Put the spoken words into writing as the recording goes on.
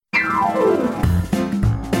This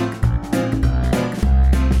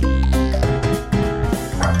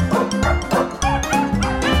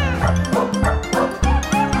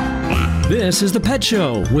is The Pet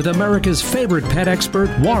Show with America's favorite pet expert,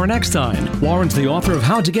 Warren Eckstein. Warren's the author of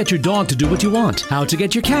How to Get Your Dog to Do What You Want, How to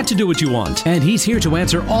Get Your Cat to Do What You Want, and he's here to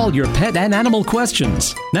answer all your pet and animal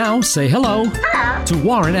questions. Now, say hello to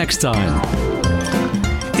Warren Eckstein.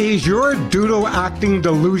 Is your doodle acting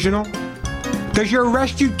delusional? Does your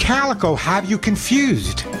rescued calico have you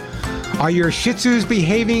confused? Are your Shih Tzus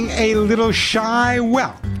behaving a little shy?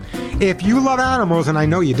 Well, if you love animals, and I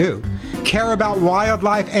know you do, care about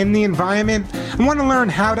wildlife and the environment, and want to learn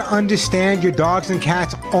how to understand your dogs and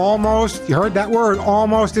cats almost, you heard that word,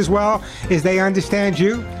 almost as well as they understand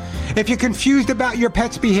you? If you're confused about your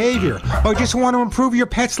pet's behavior or just want to improve your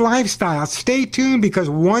pet's lifestyle, stay tuned because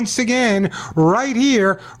once again, right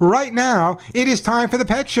here, right now, it is time for The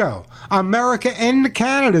Pet Show. America and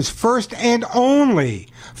Canada's first and only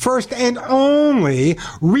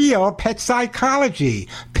real pet psychology,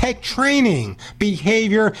 pet training,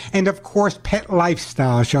 behavior, and of course, pet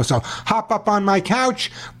lifestyle show. So hop up on my couch,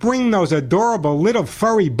 bring those adorable little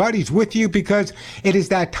furry buddies with you because it is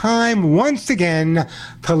that time once again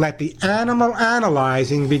to let the animal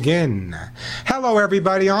analyzing begin. Hello,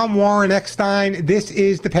 everybody. I'm Warren Eckstein. This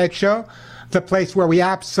is The Pet Show, the place where we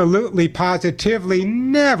absolutely, positively,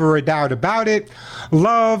 never a doubt about it,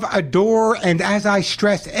 love, adore, and as I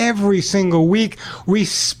stress every single week,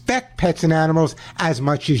 respect pets and animals as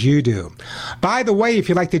much as you do. By the way, if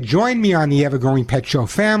you'd like to join me on the ever-growing Pet Show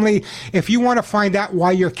family, if you want to find out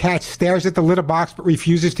why your cat stares at the litter box but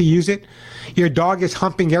refuses to use it, your dog is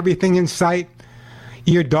humping everything in sight,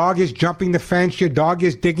 your dog is jumping the fence, your dog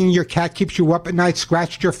is digging, your cat keeps you up at night,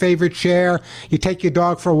 scratched your favorite chair, you take your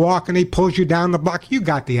dog for a walk and he pulls you down the block, you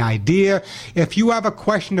got the idea. If you have a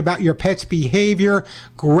question about your pet's behavior,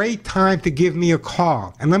 great time to give me a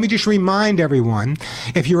call. And let me just remind everyone,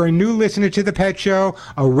 if you're a new listener to The Pet Show,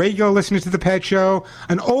 a regular listener to The Pet Show,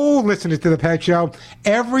 an old listener to The Pet Show,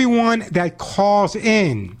 everyone that calls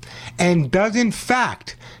in and does in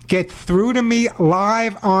fact get through to me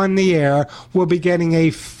live on the air will be getting a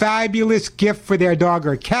fabulous gift for their dog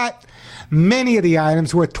or cat. Many of the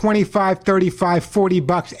items worth $25, $35,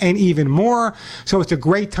 $40 and even more. So it's a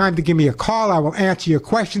great time to give me a call. I will answer your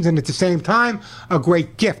questions, and at the same time, a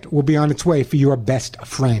great gift will be on its way for your best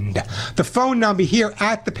friend. The phone number here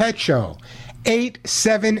at The Pet Show,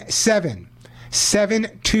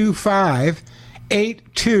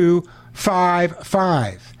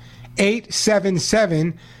 877-725-8255.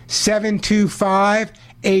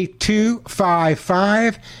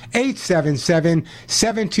 877-725-8255,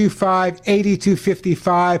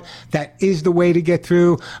 877-725-8255. That is the way to get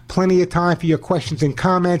through. Plenty of time for your questions and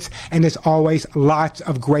comments, and as always, lots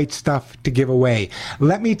of great stuff to give away.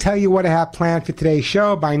 Let me tell you what I have planned for today's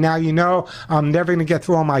show. By now you know I'm never going to get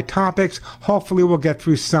through all my topics. Hopefully we'll get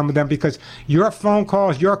through some of them because your phone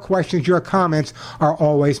calls, your questions, your comments are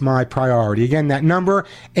always my priority. Again, that number,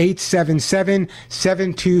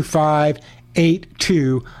 877-725-8255.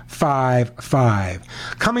 8255.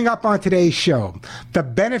 Coming up on today's show, the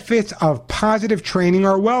benefits of positive training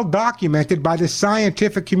are well documented by the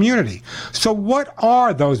scientific community. So what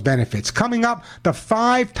are those benefits? Coming up, the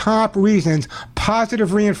 5 top reasons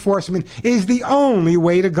positive reinforcement is the only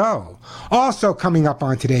way to go. Also coming up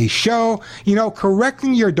on today's show,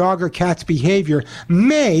 correcting your dog or cat's behavior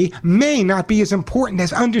may not be as important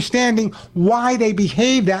as understanding why they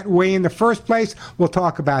behave that way in the first place. We'll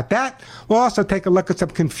talk about that. We'll also take a look at some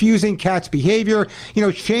confusing cat's behavior,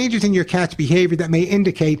 changes in your cat's behavior that may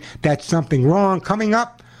indicate that something wrong. Coming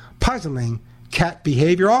up, puzzling cat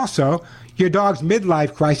behavior. Also, your dog's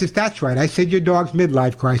midlife crisis. That's right, I said your dog's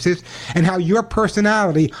midlife crisis, and how your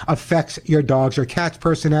personality affects your dog's or cat's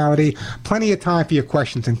personality. Plenty of time for your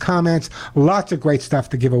questions and comments. Lots of great stuff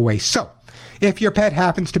to give away. So, if your pet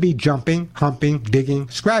happens to be jumping, humping, digging,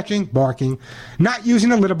 scratching, barking, not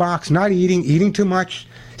using a litter box, not eating too much,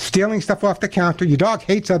 stealing stuff off the counter, your dog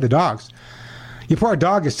hates other dogs, your poor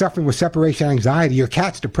dog is suffering with separation anxiety, your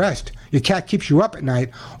cat's depressed, your cat keeps you up at night,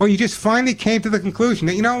 or you just finally came to the conclusion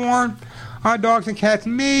that, Warren, our dogs and cats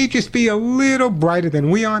may just be a little brighter than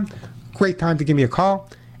we are, great time to give me a call,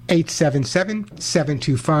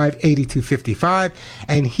 877-725-8255.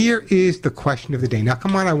 And here is the question of the day. Now,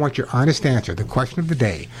 come on, I want your honest answer. The question of the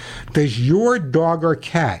day. Does your dog or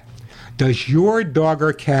cat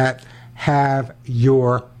have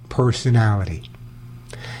your personality?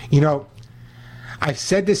 I've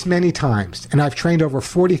said this many times, and I've trained over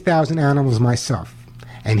 40,000 animals myself.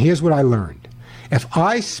 And here's what I learned. If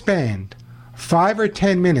I spend 5 or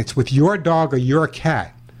 10 minutes with your dog or your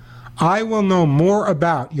cat, I will know more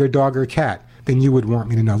about your dog or cat than you would want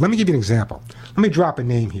me to know. Let me give you an example. Let me drop a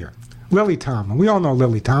name here. Lily Tomlin. We all know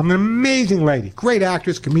Lily Tomlin, an amazing lady, great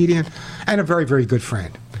actress, comedian, and a very, very good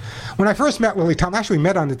friend. When I first met Lily Tomlin, actually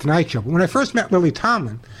met on The Tonight Show, but when I first met Lily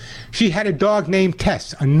Tomlin, she had a dog named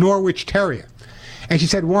Tess, a Norwich Terrier. And she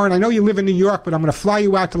said, Warren, I know you live in New York, but I'm going to fly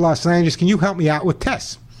you out to Los Angeles. Can you help me out with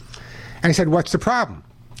Tess? And I said, what's the problem?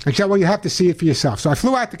 And she said, well, you have to see it for yourself. So I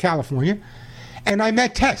flew out to California, and I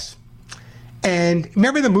met Tess. And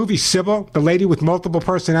remember the movie Sybil, the lady with multiple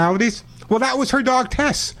personalities? Well, that was her dog,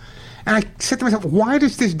 Tess. And I said to myself, why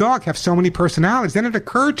does this dog have so many personalities? Then it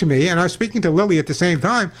occurred to me, and I was speaking to Lily at the same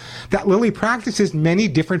time, that Lily practices many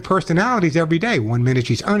different personalities every day. 1 minute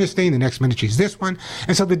she's Ernestine, the next minute she's this one.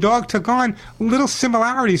 And so the dog took on little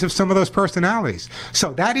similarities of some of those personalities.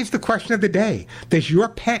 So that is the question of the day. Does your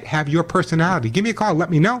pet have your personality? Give me a call. Let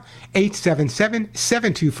me know.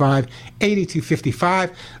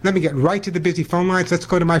 877-725-8255. Let me get right to the busy phone lines. Let's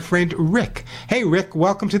go to my friend Rick. Hey, Rick,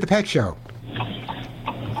 welcome to the Pet Show.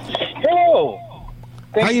 Hello.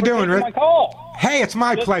 How you doing, Rick? My call. Hey, it's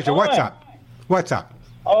my pleasure. What's up? What's up?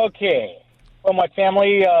 Okay. Well, my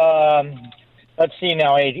family. Let's see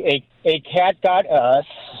now. A cat got us.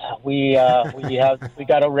 We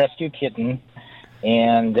got a rescue kitten,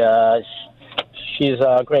 and she's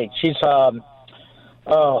great. She's part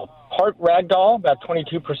ragdoll, about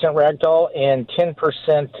 22% ragdoll, and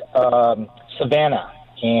 10% Savannah.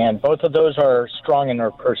 And both of those are strong in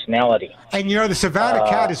their personality. And you know, the Savannah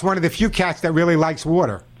cat is one of the few cats that really likes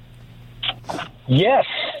water. Yes.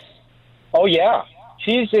 Oh, yeah.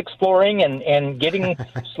 She's exploring and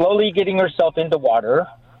slowly getting herself into water,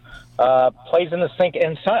 plays in the sink.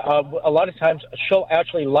 And a lot of times she'll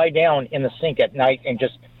actually lie down in the sink at night and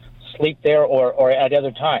just sleep there or at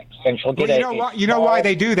other times. And she'll get you know why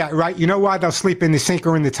they do that, right? You know why they'll sleep in the sink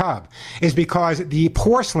or in the tub? Is because the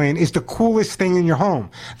porcelain is the coolest thing in your home.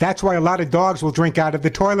 That's why a lot of dogs will drink out of the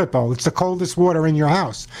toilet bowl. It's the coldest water in your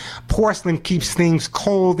house. Porcelain keeps things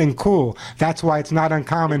cold and cool. That's why it's not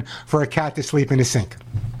uncommon for a cat to sleep in a sink.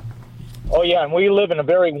 Oh, yeah, and we live in a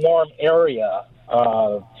very warm area,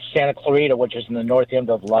 Santa Clarita, which is in the north end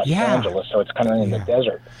of Los Angeles, so it's kind of in the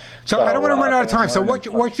desert. So I don't want to run out of time. So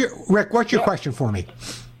what's your question for me?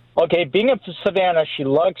 Okay, being a Savannah, she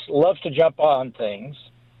loves to jump on things,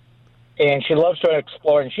 and she loves to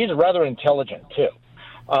explore, and she's rather intelligent too.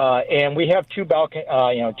 And we have two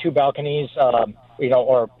balconies,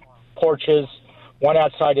 or porches, one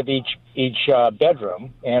outside of each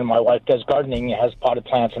bedroom. And my wife does gardening, has potted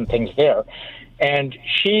plants and things there, and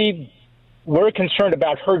we're concerned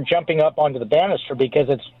about her jumping up onto the banister because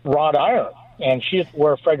it's wrought iron. And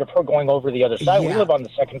we're afraid of her going over the other side. We live on the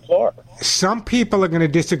second floor. Some people are going to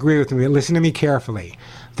disagree with me. Listen to me carefully.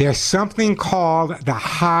 There's something called the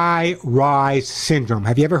high-rise syndrome.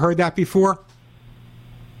 Have you ever heard that before?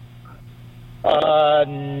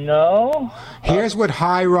 No. Here's what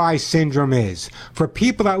high-rise syndrome is. For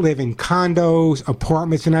people that live in condos,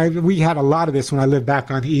 apartments, and we had a lot of this when I lived back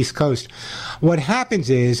on the East Coast. What happens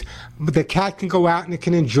is the cat can go out and it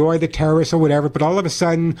can enjoy the terrace or whatever, but all of a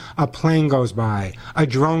sudden a plane goes by, a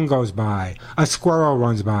drone goes by, a squirrel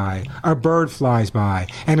runs by, a bird flies by,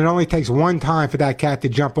 and it only takes one time for that cat to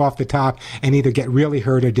jump off the top and either get really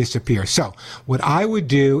hurt or disappear. So what I would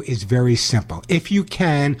do is very simple. If you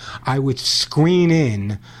can, I would screen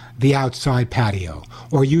in the outside patio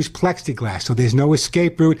or use plexiglass so there's no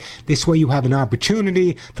escape route. This way you have an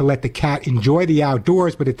opportunity to let the cat enjoy the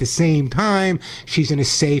outdoors, but at the same time she's in a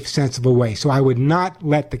safe, sensible way. So I would not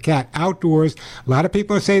let the cat outdoors. A lot of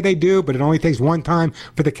people say they do, but it only takes one time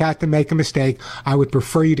for the cat to make a mistake. I would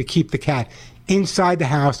prefer you to keep the cat inside the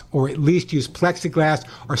house, or at least use plexiglass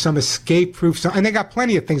or some escape-proof. And they got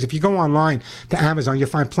plenty of things. If you go online to Amazon, you'll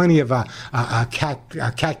find plenty of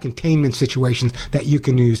cat containment situations that you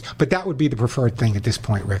can use. But that would be the preferred thing at this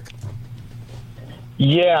point, Rick.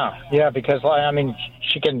 Yeah, because I mean,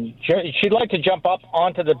 she'd like to jump up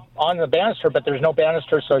on the banister, but there's no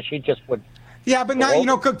banister, so she just would. Yeah, but now,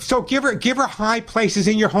 so give her high places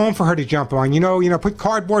in your home for her to jump on. Put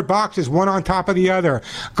cardboard boxes one on top of the other.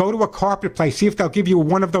 Go to a carpet place. See if they'll give you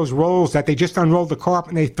one of those rolls that they just unrolled the carpet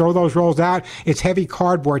and they throw those rolls out. It's heavy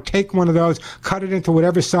cardboard. Take one of those, cut it into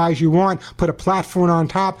whatever size you want, put a platform on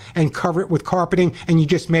top and cover it with carpeting, and you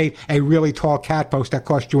just made a really tall cat post that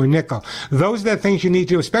cost you a nickel. Those are the things you need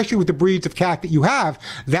to do, especially with the breeds of cat that you have.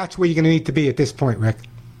 That's where you're going to need to be at this point, Rick.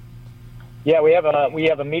 Yeah, we have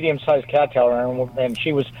a medium-sized cat tower, and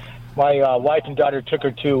she was my wife and daughter took her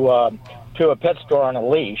to a pet store on a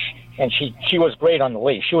leash, and she was great on the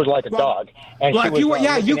leash. She was like a dog. And well, she if was,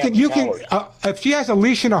 you can. If she has a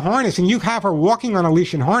leash and a harness, and you have her walking on a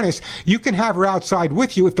leash and harness, you can have her outside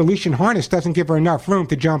with you if the leash and harness doesn't give her enough room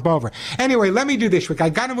to jump over. Anyway, let me do this, Rick. I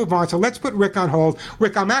got to move on, so let's put Rick on hold.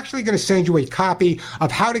 Rick, I'm actually going to send you a copy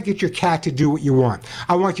of How to Get Your Cat to Do What You Want.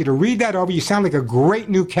 I want you to read that over. You sound like a great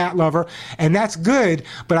new cat lover, and that's good,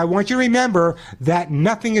 but I want you to remember that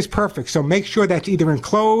nothing is perfect, so make sure that's either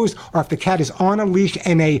enclosed or if the cat is on a leash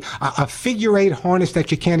and a figure eight harness that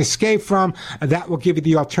you can't escape from, that will give you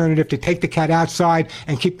the alternative to take the cat outside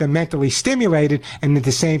and keep them mentally stimulated and at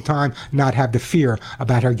the same time not have the fear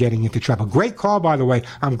about her getting into trouble. Great call, by the way.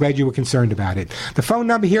 I'm glad you were concerned about it. The phone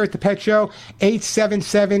number here at the Pet Show,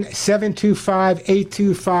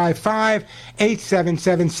 877-725-8255,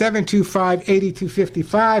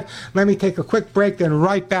 877-725-8255. Let me take a quick break, then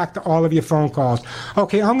right back to all of your phone calls.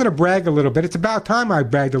 Okay, I'm going to brag a little bit. It's about time I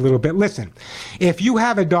bragged a little bit. Listen, if you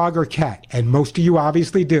have a dog or cat, and most of you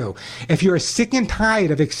obviously do, if you're sick and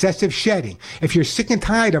tired of excessive shedding, if you're sick and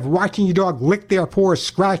tired of watching your dog lick their paws,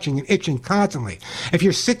 scratching and itching constantly, if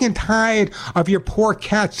you're sick and tired of your poor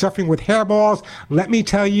cat suffering with hairballs, let me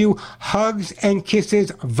tell you, Hugs and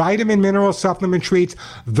Kisses vitamin mineral supplement treats,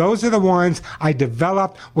 those are the ones I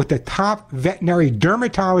developed with the top veterinary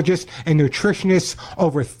dermatologists and nutritionists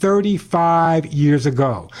over 35 years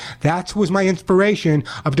ago. That was my inspiration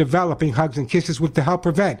of developing Hugs and Kisses with to help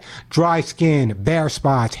prevent dry skin, bare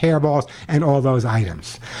spots, hairballs, and all those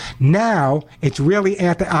items. Now, it's really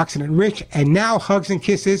antioxidant rich, and now Hugs and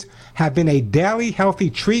Kisses have been a daily healthy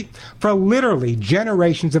treat for literally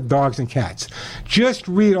generations of dogs and cats. Just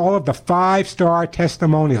read all of the 5-star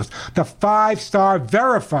testimonials, the 5-star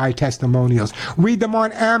verified testimonials. Read them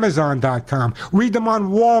on Amazon.com. Read them on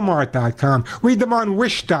Walmart.com. Read them on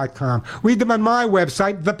Wish.com. Read them on my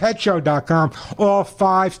website, thepetshow.com. All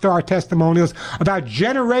 5-star testimonials about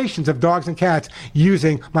generations of dogs and cats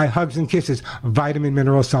using my Hugs and Kisses vitamin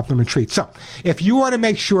mineral supplement treat. So, if you want to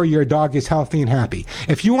make sure your dog is healthy and happy,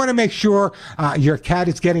 if you want to make sure your cat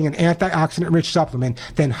is getting an antioxidant-rich supplement,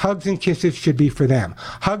 then Hugs and Kisses should be for them.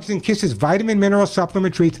 Hugs and Kisses vitamin mineral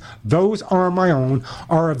supplement treats, those are my own,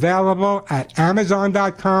 are available at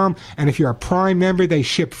Amazon.com, and if you're a Prime member, they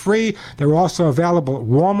ship free. They're also available at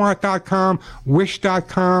Walmart.com,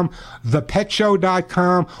 Wish.com,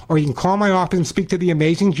 thepetshow.com, or you can call my office and speak to the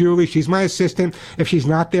amazing Julie. She's my assistant. If she's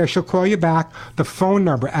not there, she'll call you back. The phone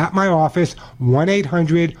number at my office,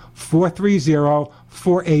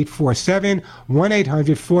 1-800-430-4847,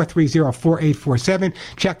 1-800-430-4847.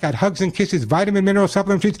 Check out Hugs and Kisses vitamin mineral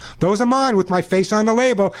supplement treats. Those are mine with my face on the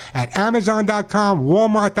label at Amazon.com,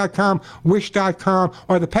 Walmart.com, Wish.com,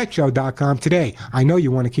 or thepetshow.com today. I know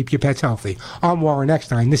you want to keep your pets healthy. I'm Warren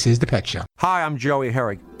Eckstein. This is The Pet Show. Hi, I'm Joey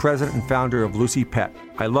Herrick, president and founder of Lucy Pet.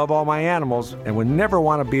 I love all my animals and would never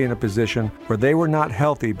want to be in a position where they were not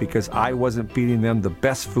healthy because I wasn't feeding them the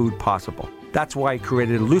best food possible. That's why I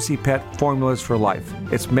created Lucy Pet Formulas for Life.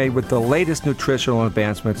 It's made with the latest nutritional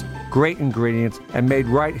advancements, great ingredients, and made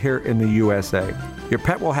right here in the USA. Your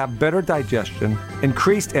pet will have better digestion,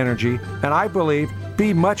 increased energy, and I believe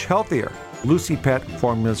be much healthier. Lucy Pet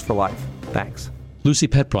Formulas for Life. Thanks. Lucy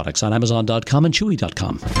Pet products on Amazon.com and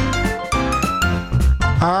Chewy.com.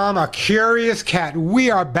 I'm a curious cat.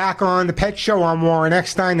 We are back on The Pet Show. I'm Warren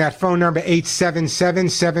Eckstein. That phone number,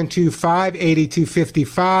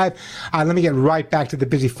 877-725-8255. Let me get right back to the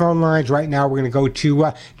busy phone lines. Right now, we're going to go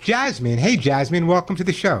to Jasmine. Hey, Jasmine, welcome to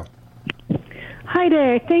the show. Hi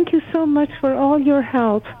there. Thank you so much for all your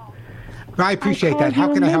help. I appreciate that.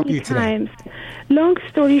 How can I help you today? Long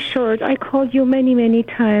story short, I called you many, many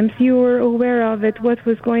times. You were aware of it, what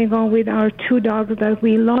was going on with our 2 dogs that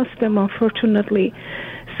we lost them, unfortunately.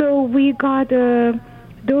 So we got a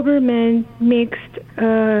Doberman mixed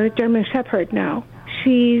German Shepherd now.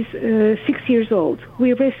 She's 6 years old.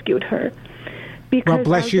 We rescued her. Well,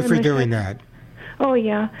 bless you for doing that. Oh,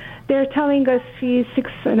 yeah. They're telling us she's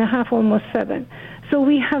 6.5, almost 7. So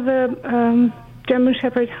we have a German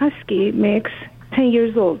Shepherd Husky mix, 10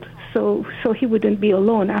 years old. So he wouldn't be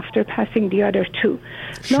alone after passing the other 2.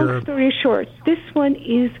 Sure. Long story short, this one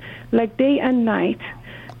is like day and night.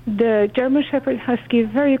 The German Shepherd Husky,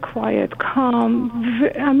 very quiet, calm.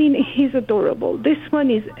 I mean, he's adorable. This one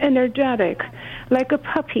is energetic, like a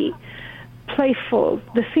puppy, playful.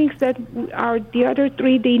 The things that the other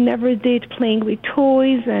 3, they never did, playing with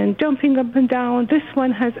toys and jumping up and down. This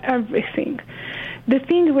one has everything. The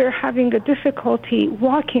thing we're having a difficulty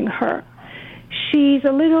walking her. She's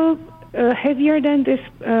a little heavier than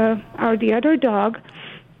the other dog,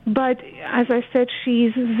 But as I said,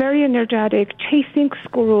 she's very energetic, chasing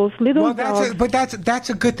squirrels, little dogs. That's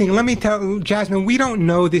a good thing. Let me tell Jasmine, we don't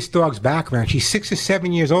know this dog's background. She's 6 or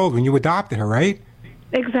 7 years old when you adopted her, right?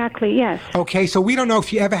 Exactly, yes. Okay, so we don't know if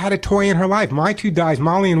she ever had a toy in her life. My two dogs,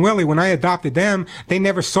 Molly and Willie, when I adopted them, they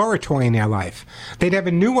never saw a toy in their life. They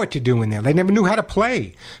never knew what to do in there. They never knew how to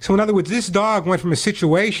play. So in other words, this dog went from a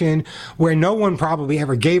situation where no one probably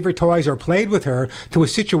ever gave her toys or played with her to a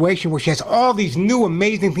situation where she has all these new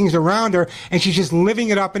amazing things around her and she's just living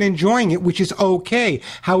it up and enjoying it, which is okay.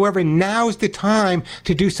 However, now's the time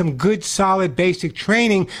to do some good, solid, basic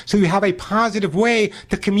training so you have a positive way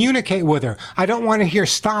to communicate with her. I don't want to hear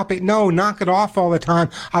stop it, no, knock it off all the time.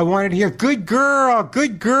 I wanted to hear good girl,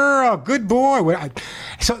 good boy.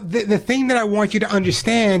 So the thing that I want you to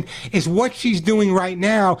understand is what she's doing right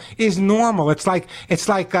now is normal. It's like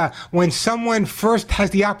when someone first has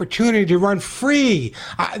the opportunity to run free,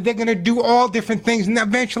 they're going to do all different things and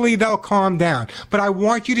eventually they'll calm down. But I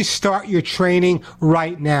want you to start your training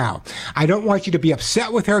right now. I don't want you to be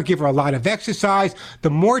upset with her, give her a lot of exercise. The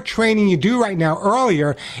more training you do right now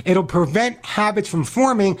earlier, it'll prevent habits from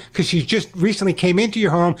forming because she just recently came into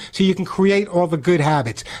your home so you can create all the good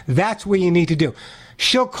habits. That's what you need to do.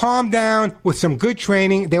 She'll calm down with some good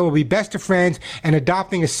training. They will be best of friends and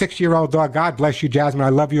adopting a 6-year-old dog. God bless you, Jasmine. I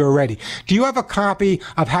love you already. Do you have a copy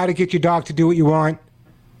of How to Get Your Dog to Do What You Want?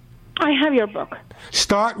 I have your book.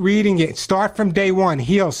 Start reading it. Start from day one.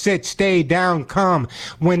 Heel, sit, stay, down, come.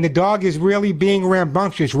 When the dog is really being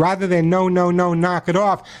rambunctious, rather than no, knock it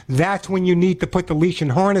off, that's when you need to put the leash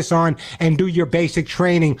and harness on and do your basic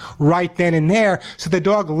training right then and there so the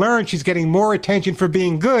dog learns she's getting more attention for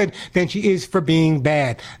being good than she is for being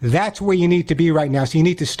bad. That's where you need to be right now. So you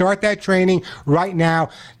need to start that training right now.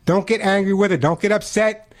 Don't get angry with her. Don't get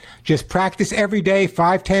upset. Just practice every day,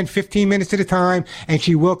 5, 10, 15 minutes at a time, and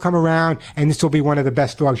she will come around, and this will be one of the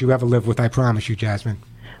best dogs you ever live with, I promise you, Jasmine.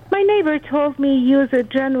 My neighbor told me use a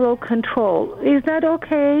general control. Is that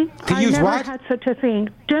okay? To use what? I never had such a thing.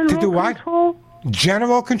 General to do control? What?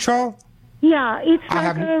 General control? Yeah, it's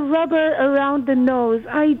like a rubber around the nose.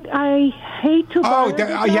 I hate to no.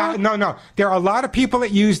 There are a lot of people that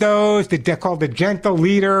use those. They're called the gentle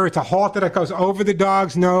leader. It's a halter that goes over the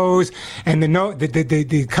dog's nose, and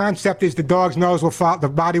the concept is the dog's nose will follow, the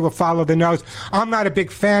body will follow the nose. I'm not a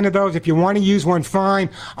big fan of those. If you want to use one, fine.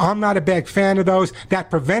 I'm not a big fan of those. That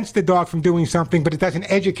prevents the dog from doing something, but it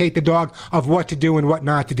doesn't educate the dog of what to do and what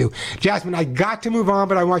not to do. Jasmine, I got to move on,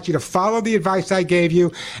 but I want you to follow the advice I gave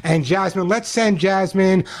you. And Jasmine, let's send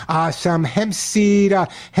Jasmine some hemp seed oil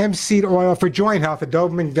for joint health. A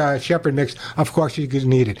Doberman Shepherd mix, of course, you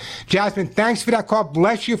need it. Jasmine, thanks for that call.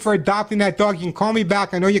 Bless you for adopting that dog. You can call me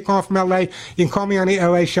back. I know you're calling from L.A. You can call me on the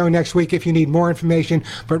L.A. show next week if you need more information.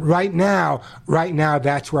 But right now,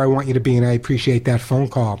 that's where I want you to be, and I appreciate that phone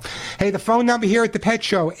call. Hey, the phone number here at the Pet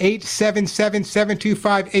Show,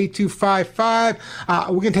 877-725-8255. We're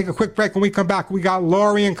going to take a quick break. When we come back, we got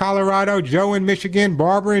Lori in Colorado, Joe in Michigan,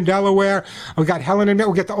 Barbara in Delaware. We got Helen in there.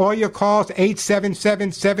 We'll get to all your calls,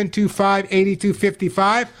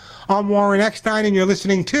 877-725-8255. I'm Warren Eckstein, and you're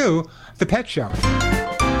listening to The Pet Show.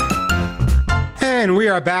 And we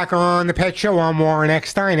are back on The Pet Show. I'm Warren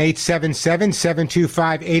Eckstein,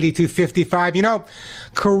 877-725-8255. You know,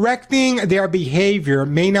 correcting their behavior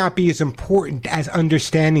may not be as important as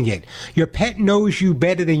understanding it. Your pet knows you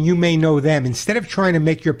better than you may know them. Instead of trying to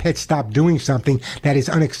make your pet stop doing something that is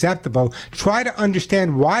unacceptable, try to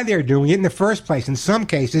understand why they're doing it in the first place. In some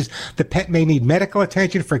cases, the pet may need medical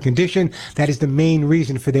attention for a condition that is the main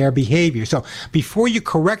reason for their behavior. So before you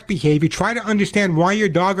correct behavior, try to understand why your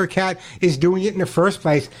dog or cat is doing it in the first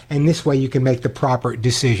place, and this way you can make the proper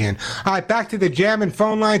decision. All right, back to the jam and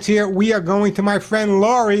phone lines here. We are going to my friend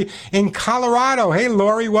Lori in Colorado. Hey,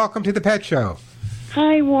 Lori, welcome to the Pet Show.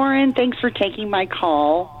 Hi, Warren. Thanks for taking my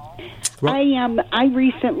call. Well, I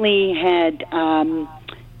recently had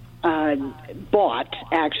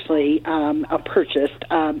purchased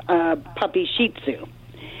a puppy Shih Tzu,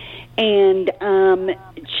 and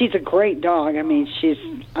she's a great dog. I mean, she's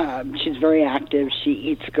very active. She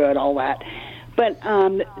eats good, all that. But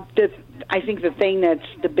I think the thing that's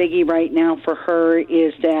the biggie right now for her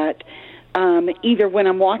is that either when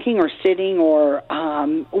I'm walking or sitting or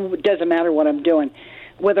it doesn't matter what I'm doing,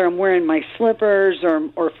 whether I'm wearing my slippers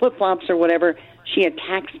or flip-flops or whatever, she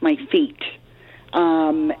attacks my feet,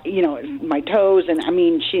 my toes. And, I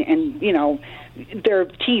mean, their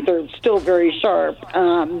teeth are still very sharp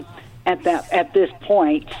at this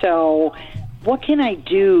point. So what can I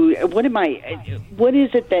do? What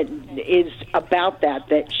is it that is about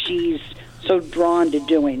that she's so drawn to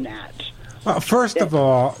doing that? Well, first of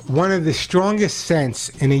all, one of the strongest scents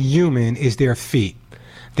in a human is their feet.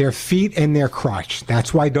 Their feet and their crotch.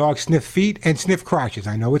 That's why dogs sniff feet and sniff crotches.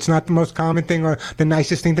 I know it's not the most common thing or the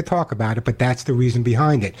nicest thing to talk about it, but that's the reason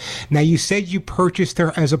behind it. Now, you said you purchased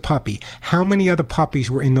her as a puppy. How many other puppies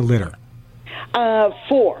were in the litter?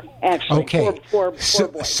 4, actually. Okay. Four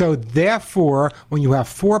boys. So therefore, when you have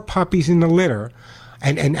 4 puppies in the litter,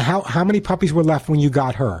 and how many puppies were left when you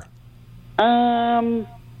got her? You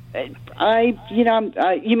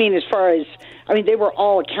mean as far as, they were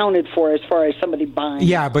all accounted for as far as somebody buying.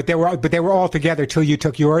 Yeah, but they were all together till you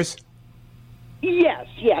took yours? Yes,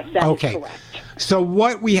 that is correct. So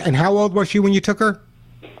and how old was she when you took her?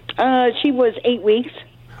 She was 8 weeks.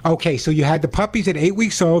 Okay, so you had the puppies at 8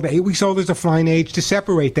 weeks old. 8 weeks old is a fine age to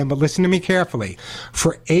separate them, but listen to me carefully.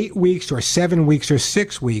 For 8 weeks or 7 weeks or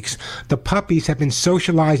 6 weeks, the puppies have been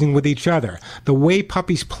socializing with each other. The way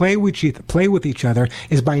puppies play with each other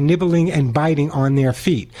is by nibbling and biting on their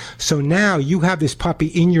feet. So now you have this puppy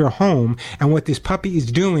in your home, and what this puppy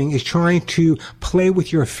is doing is trying to play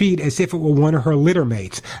with your feet as if it were one of her litter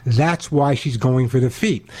mates. That's why she's going for the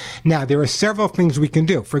feet. Now, there are several things we can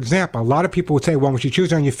do. For example, a lot of people would say, well, when she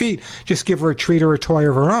chews on your feet, just give her a treat or a toy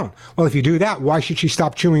of her own. Well, if you do that, why should she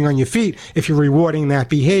stop chewing on your feet if you're rewarding that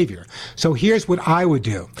behavior? So here's what I would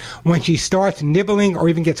do. When she starts nibbling or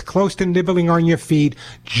even gets close to nibbling on your feet,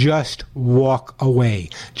 just walk away.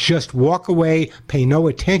 Just walk away. Pay no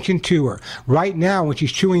attention to her. Right now, when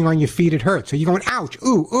she's chewing on your feet, it hurts. So you're going, ouch,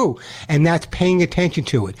 ooh, ooh. And that's paying attention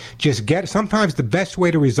to it. Sometimes the best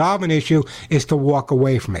way to resolve an issue is to walk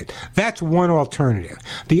away from it. That's one alternative.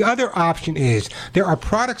 The other option is there are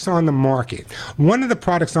products on the market. One of the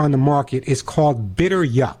products on the market is called Bitter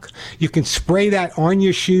Yuck. You can spray that on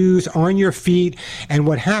your shoes, on your feet, and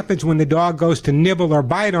what happens when the dog goes to nibble or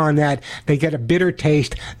bite on that, they get a bitter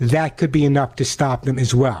taste. That could be enough to stop them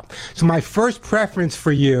as well. So my first preference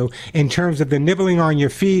for you in terms of the nibbling on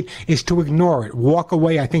your feet is to ignore it. Walk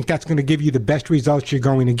away. I think that's going to give you the best results you're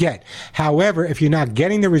going to get. However, if you're not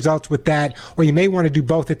getting the results with that, or you may want to do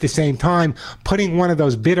both at the same time, putting one of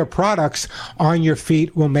those bitter products on your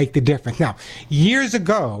feet will make the difference. Now, years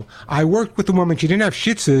ago, I worked with a woman. She didn't have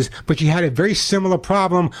Shih Tzus, but she had a very similar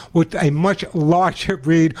problem with a much larger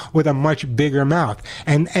breed with a much bigger mouth.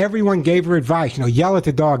 And everyone gave her advice, yell at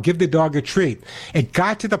the dog, give the dog a treat. It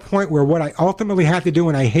got to the point where what I ultimately had to do,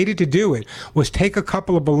 and I hated to do it, was take a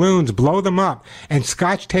couple of balloons, blow them up, and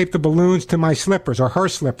scotch tape the balloons to my slippers or her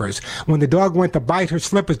slippers. When the dog went to bite her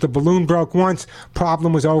slippers, the balloon broke once,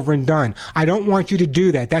 problem was over and done. I don't want you to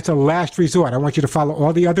do that. That's a last resort. I want you to follow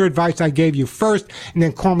all the other advice I gave you first, and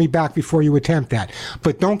then call me back before you attempt that.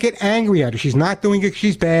 But don't get angry at her. She's not doing it because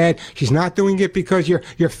she's bad. She's not doing it because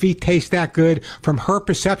your feet taste that good. From her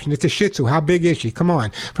perception, it's a Shih Tzu. How big is she? Come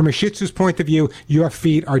on. From a Shih Tzu's point of view, your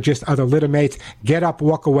feet are just other litter mates. Get up,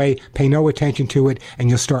 walk away, pay no attention to it, and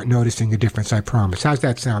you'll start noticing a difference, I promise. How's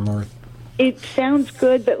that sound, Laura? It sounds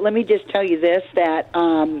good, but let me just tell you this, that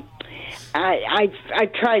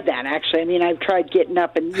I've tried that, actually. I've tried getting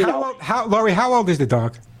up and, Laurie, how old is the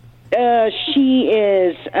dog? She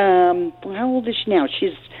is, how old is she now?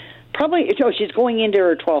 She's she's going into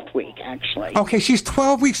her 12th week, actually. Okay, she's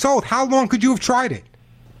 12 weeks old. How long could you have tried it?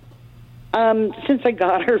 Since I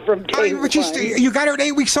got her from day one. You got her at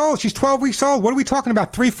 8 weeks old. She's 12 weeks old. What are we talking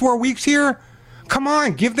about, 3-4 weeks here? Come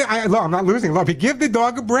on, I'm not losing love, but give the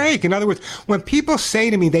dog a break. In other words, when people say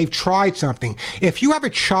to me they've tried something, if you have a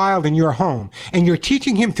child in your home and you're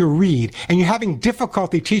teaching him to read and you're having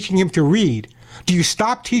difficulty teaching him to read, do you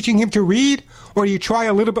stop teaching him to read? Or do you try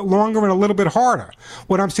a little bit longer and a little bit harder?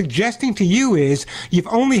 What I'm suggesting to you is you've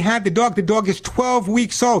only had the dog. The dog is 12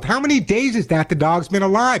 weeks old. How many days is that the dog's been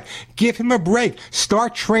alive? Give him a break.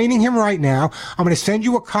 Start training him right now. I'm going to send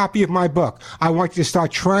you a copy of my book. I want you to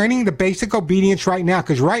start training the basic obedience right now,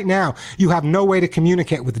 because right now you have no way to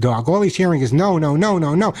communicate with the dog. All he's hearing is no, no, no,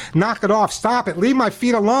 no, no. Knock it off. Stop it. Leave my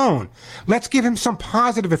feet alone. Let's give him some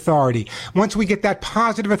positive authority. Once we get that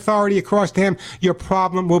positive authority across to him, your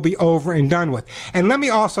problem will be over and done with. And let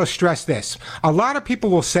me also stress this. A lot of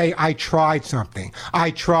people will say, I tried something.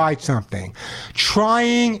 I tried something.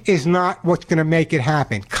 Trying is not what's going to make it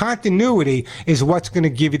happen. Continuity is what's going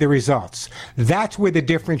to give you the results. That's where the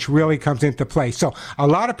difference really comes into play. So a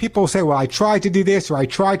lot of people will say, well, I tried to do this or I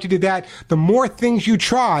tried to do that. The more things you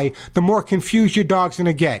try, the more confused your dog's going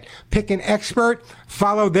to get. Pick an expert.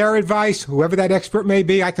 Follow their advice, whoever that expert may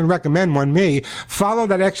be. I can recommend one, me. Follow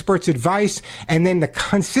that expert's advice and then the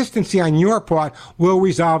consistency on your part will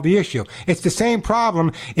resolve the issue. It's the same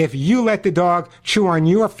problem if you let the dog chew on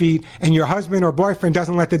your feet and your husband or boyfriend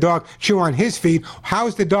doesn't let the dog chew on his feet. How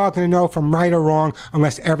is the dog going to know from right or wrong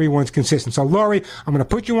unless everyone's consistent? So, Lori, I'm going to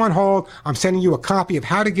put you on hold. I'm sending you a copy of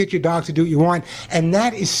How to Get Your Dog to Do What You Want, and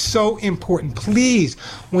that is so important. Please,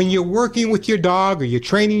 when you're working with your dog or you're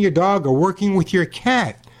training your dog or working with your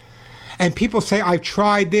cat, and people say, I've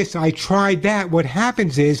tried this, I tried that. What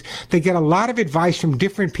happens is they get a lot of advice from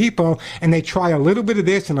different people, and they try a little bit of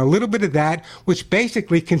this and a little bit of that, which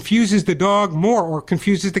basically confuses the dog more or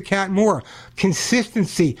confuses the cat more.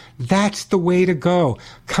 Consistency, that's the way to go.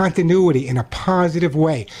 Continuity in a positive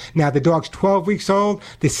way. Now, the dog's 12 weeks old,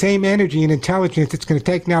 the same energy and intelligence it's going to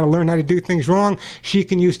take now to learn how to do things wrong, she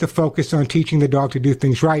can use to focus on teaching the dog to do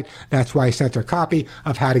things right. That's why I sent her a copy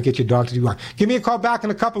of How to Get Your Dog to Do What You Want. Give me a call back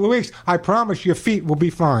in a couple of weeks. I promise your feet will be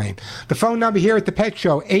fine. The phone number here at the Pet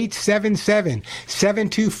Show,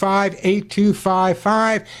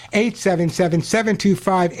 877-725-8255,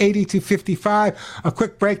 877-725-8255. A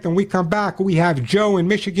quick break, then we come back. We have Joe in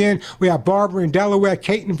Michigan. We have Barbara in Delaware,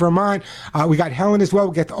 Kate in Vermont. We got Helen as well.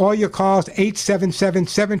 We'll get to all your calls,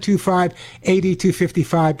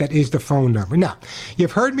 877-725-8255. That is the phone number. Now,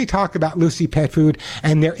 you've heard me talk about Lucy Pet Food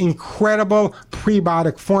and their incredible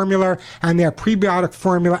prebiotic formula, and their prebiotic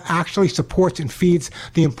formula actually supports and feeds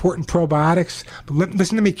the important probiotics. But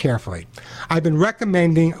listen to me carefully. I've been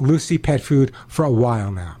recommending Lucy Pet Food for a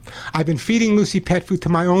while now. I've been feeding Lucy Pet Food to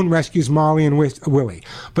my own rescues, Molly and Willie.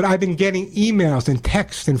 But I've been getting emails and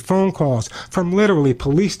texts and phone calls from literally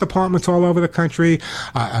police departments all over the country,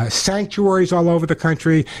 sanctuaries all over the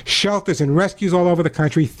country, shelters and rescues all over the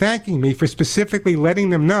country, thanking me for specifically letting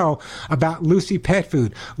them know about Lucy Pet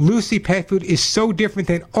Food. Lucy Pet Food is so different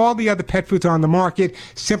than all the other pet foods on the market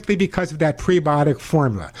simply because of that prebiotic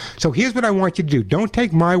formula. So here's what I want you to do. Don't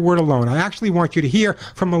take my word alone. I actually want you to hear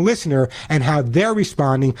from a listener and how they're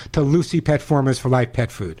responding to Lucy Pet Formulas for Life Pet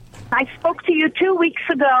Food. I spoke to you 2 weeks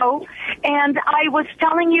ago, and I was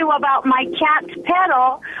telling you about my cat,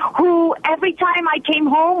 Petal, who every time I came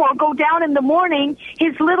home or go down in the morning,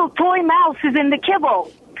 his little toy mouse is in the kibble.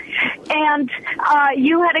 And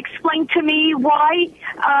you had explained to me why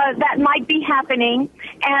that might be happening,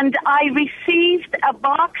 and I received a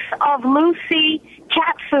box of Lucy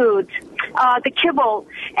cat food, the kibble,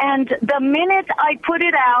 and the minute I put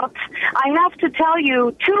it out, I have to tell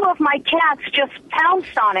you, 2 of my cats just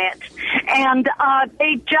pounced on it, and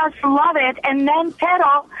they just love it. And then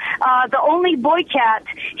Petal, the only boy cat,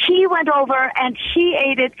 he went over and he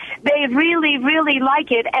ate it. They really, really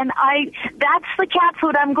like it, and that's the cat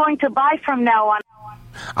food I'm going to buy from now on.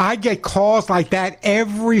 I get calls like that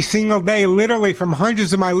every single day, literally from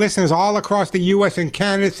hundreds of my listeners all across the U.S. and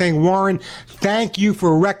Canada saying, Warren, thank you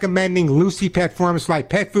for recommending Lucy Pet Formulas like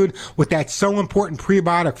pet food with that so important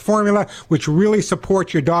prebiotic formula, which really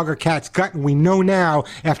supports your dog or cat's gut. And we know now,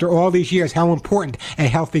 after all these years, how important a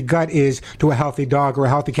healthy gut is to a healthy dog or a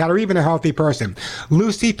healthy cat or even a healthy person.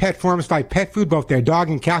 Lucy Pet Formulas like pet food, both their dog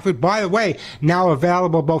and cat food, by the way, now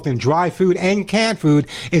available both in dry food and canned food,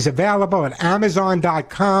 is available at Amazon.com.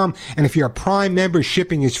 And if you're a Prime member,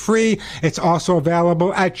 shipping is free. It's also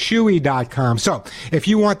available at Chewy.com. So if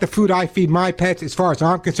you want the food I feed my pets, as far as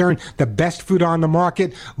I'm concerned, the best food on the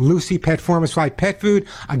market, Lucy Pet Formulas like pet food,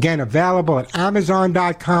 again, available at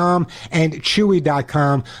Amazon.com and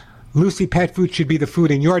Chewy.com. Lucy Pet Food should be the food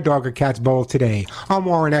in your dog or cat's bowl today. I'm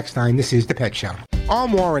Warren Eckstein. This is The Pet Show.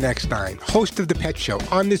 I'm Warren Eckstein, host of The Pet Show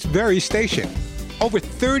on this very station. Over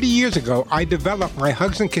 30 years ago, I developed my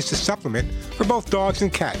Hugs and Kisses supplement for both dogs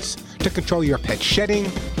and cats to control your pet's shedding,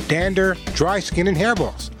 dander, dry skin, and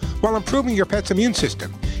hairballs while improving your pet's immune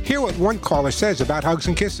system. Hear what one caller says about Hugs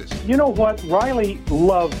and Kisses. You know what? Riley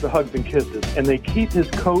loves the Hugs and Kisses, and they keep his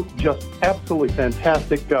coat just absolutely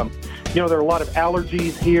fantastic. There are a lot of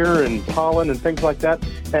allergies here and pollen and things like that,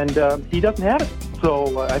 and he doesn't have it.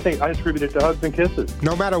 So I think I attribute it to Hugs and Kisses.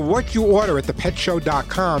 No matter what you order at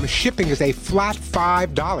thepetshow.com, shipping is a flat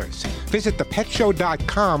 $5. Visit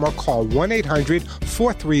thepetshow.com or call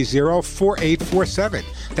 1-800-430-4847.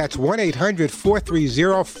 That's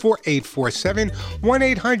 1-800-430-4847,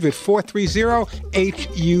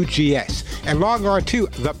 1-800-430-HUGS. And log on to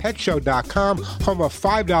thepetshow.com, home of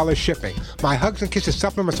 $5 shipping. My Hugs and Kisses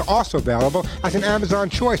supplements are also available as an Amazon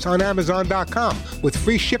choice on Amazon.com with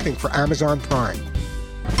free shipping for Amazon Prime.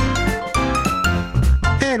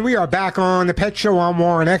 And we are back on the Pet Show. I'm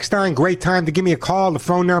Warren Eckstein. Great time to give me a call. The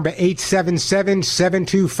phone number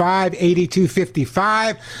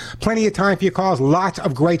 877-725-8255. Plenty of time for your calls. Lots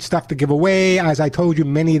of great stuff to give away. As I told you,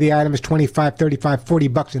 many of the items, 25, 35, 40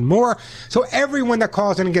 bucks and more. So everyone that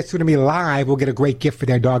calls in and gets through to me live will get a great gift for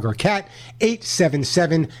their dog or cat.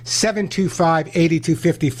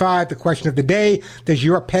 877-725-8255. The question of the day, does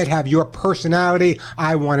your pet have your personality?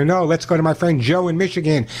 I want to know. Let's go to my friend Joe in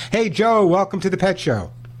Michigan. Hey, Joe, welcome to the Pet Show.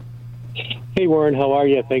 Hey, Warren, how are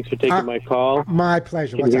you? Thanks for taking my call. My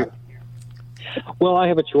pleasure. What's up? Well, I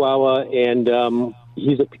have a Chihuahua, and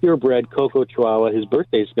he's a purebred Coco Chihuahua. His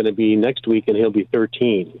birthday's going to be next week, and he'll be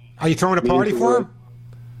 13. Are you throwing a party for him?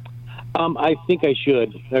 I think I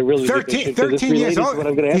should. I really 13 years old. What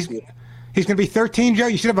I'm going to ask you. He's going to be 13, Joe.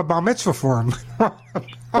 You should have a bar mitzvah for him. Well,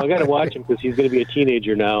 I got to watch him because he's going to be a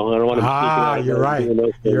teenager now. I don't want him to sneak out. You're right.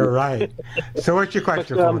 You're right. So what's your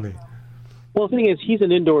question for me? Well, the thing is, he's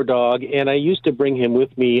an indoor dog, and I used to bring him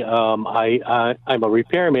with me. I'm a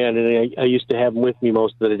repairman, and I used to have him with me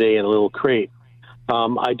most of the day in a little crate.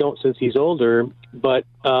 I don't since he's older, but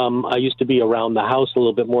I used to be around the house a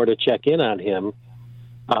little bit more to check in on him.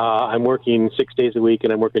 I'm working 6 days a week,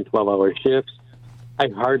 and I'm working 12-hour shifts. I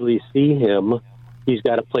hardly see him. He's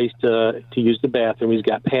got a place to use the bathroom. He's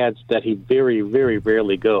got pads that he very, very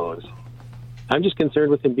rarely goes. I'm just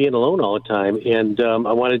concerned with him being alone all the time, and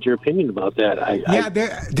I wanted your opinion about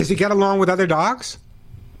that. Does he get along with other dogs?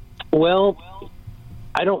 Well,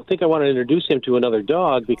 I don't think I want to introduce him to another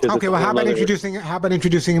dog because. Okay, well, how about introducing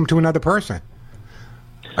him to another person?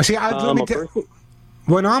 See,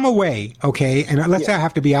 when I'm away, okay, and let's say I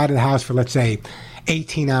have to be out of the house for, let's say,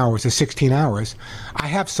 18 hours or 16 hours, I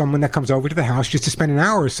have someone that comes over to the house just to spend an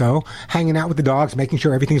hour or so hanging out with the dogs, making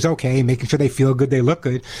sure everything's okay, making sure they feel good, they look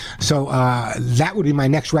good. So that would be my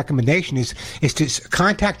next recommendation is to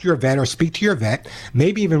contact your vet or speak to your vet.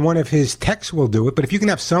 Maybe even one of his techs will do it. But if you can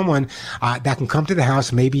have someone that can come to the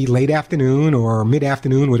house maybe late afternoon or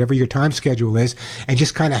mid-afternoon, whatever your time schedule is, and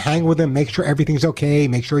just kind of hang with him, make sure everything's okay,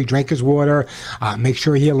 make sure he drank his water, make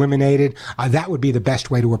sure he eliminated, that would be the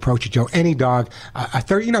best way to approach it, Joe. Any dog,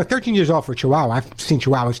 13 years old for Chihuahua. I've seen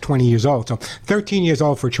Chihuahuas 20 years old. So 13 years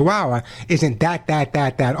old for Chihuahua isn't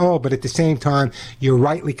that old. But at the same time, you're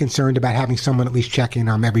rightly concerned about having someone at least check in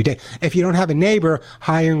on them every day. If you don't have a neighbor,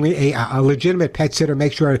 hiring a legitimate pet sitter,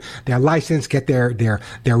 make sure they're licensed, get their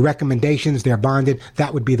recommendations, they're bonded.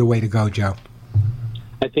 That would be the way to go, Joe.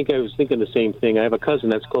 I think I was thinking the same thing. I have a cousin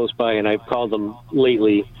that's close by, and I've called him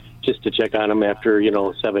lately just to check on him after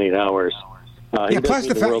 7-8 hours. Plus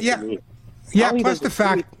the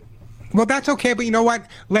fact, well, that's okay, but you know what?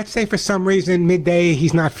 Let's say for some reason midday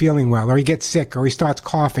he's not feeling well, or he gets sick, or he starts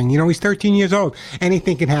coughing. He's 13 years old.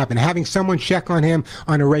 Anything can happen. Having someone check on him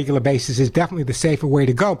on a regular basis is definitely the safer way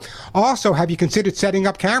to go. Also, have you considered setting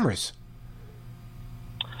up cameras?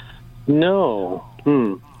 No.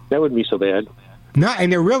 That wouldn't be so bad. No,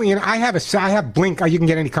 and they're really, and I have Blink, you can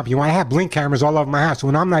get any company you want. I have Blink cameras all over my house. So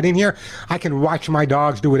when I'm not in here, I can watch my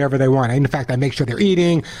dogs do whatever they want. In fact, I make sure they're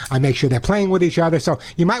eating. I make sure they're playing with each other. So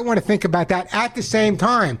you might want to think about that at the same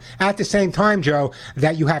time, Joe,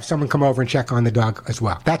 that you have someone come over and check on the dog as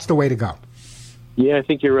well. That's the way to go. Yeah, I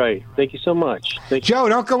think you're right. Thank you so much. Joe,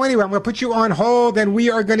 don't go anywhere. I'm going to put you on hold, and we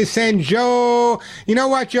are going to send Joe. You know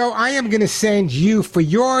what, Joe? I am going to send you for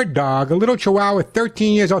your dog, a little Chihuahua,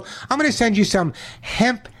 13 years old. I'm going to send you some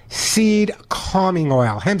hemp seed calming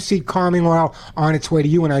oil. Hemp seed calming oil on its way to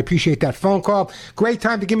you, and I appreciate that phone call. Great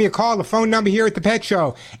time to give me a call. The phone number here at the Pet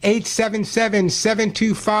Show,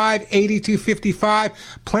 877-725-8255.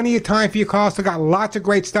 Plenty of time for your calls. Still got lots of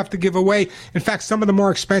great stuff to give away. In fact, some of the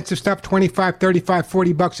more expensive stuff, 25, 35,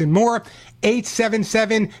 40 bucks and more.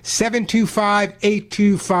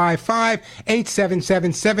 877-725-8255,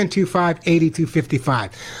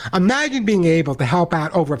 877-725-8255. Imagine being able to help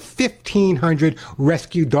out over 1,500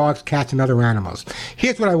 rescue dogs, cats, and other animals.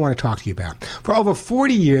 Here's what I want to talk to you about. For over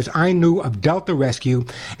 40 years, I knew of Delta Rescue,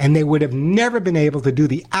 and they would have never been able to do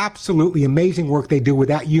the absolutely amazing work they do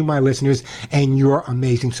without you, my listeners, and your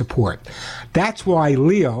amazing support. That's why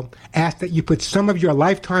Leo asked that you put some of your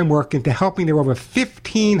lifetime work into helping their over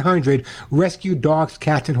 1,500 rescue dogs,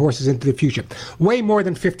 cats, and horses into the future. Way more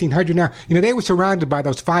than 1,500 now. They were surrounded by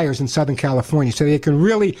those fires in Southern California, so they can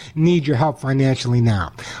really need your help financially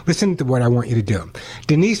now. Listen to what I want you to do.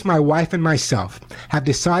 Denise, my wife, and myself have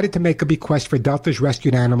decided to make a bequest for Delta's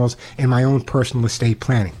rescued animals in my own personal estate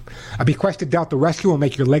planning. A bequest to Delta Rescue will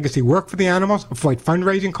make your legacy work for the animals, avoid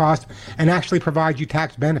fundraising costs, and actually provide you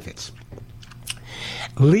tax benefits.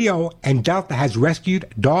 Leo and Delta has rescued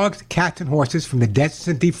dogs, cats, and horses from the deserts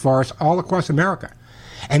and deep forests all across America.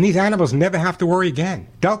 And these animals never have to worry again.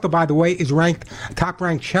 Delta, by the way, is ranked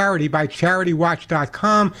top-ranked charity by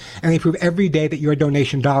CharityWatch.com, and they prove every day that your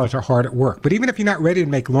donation dollars are hard at work. But even if you're not ready to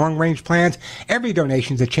make long-range plans, every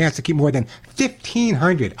donation is a chance to keep more than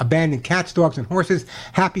 1,500 abandoned cats, dogs, and horses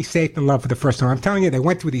happy, safe, and loved for the first time. I'm telling you, they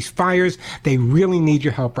went through these fires. They really need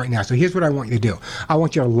your help right now. So here's what I want you to do. I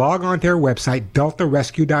want you to log on to their website,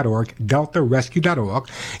 deltarescue.org, deltarescue.org.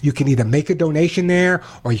 You can either make a donation there,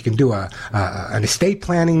 or you can do an estate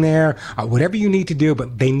planning there, whatever you need to do,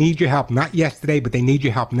 but they need your help. Not yesterday, but they need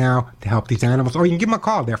your help now to help these animals. Or you can give them a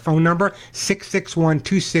call. Their phone number,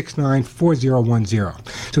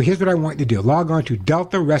 661-269-4010. So here's what I want you to do. Log on to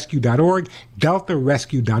deltarescue.org,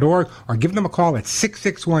 deltarescue.org, or give them a call at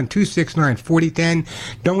 661-269-4010.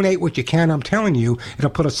 Donate what you can. I'm telling you, it'll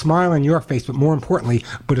put a smile on your face, but more importantly,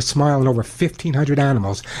 put a smile on over 1,500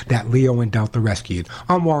 animals that Leo and Delta rescued.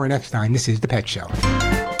 I'm Warren Eckstein. This is The Pet Show.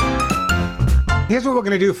 Here's what we're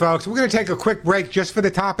going to do, folks. We're going to take a quick break just for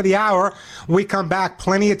the top of the hour. When we come back,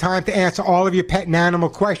 plenty of time to answer all of your pet and animal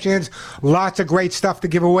questions. Lots of great stuff to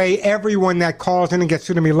give away. Everyone that calls in and gets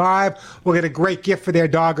through to me live will get a great gift for their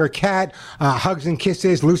dog or cat. Hugs and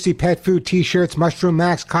kisses, Lucy Pet Food T-shirts, Mushroom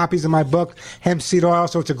Max, copies of my book, Hemp Seed Oil.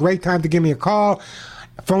 So it's a great time to give me a call.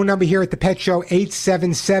 Phone number here at the Pet Show,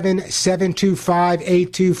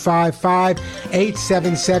 877-725-8255,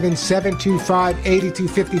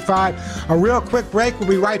 877-725-8255. A real quick break. We'll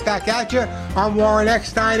be right back at you. I'm Warren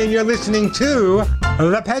Eckstein, and you're listening to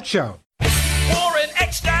The Pet Show. Warren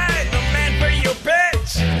Eckstein, the man for your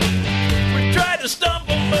pets. We tried to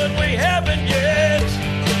stumble, but we haven't yet.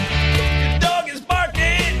 Your dog is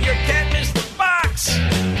barking, your cat missed the box.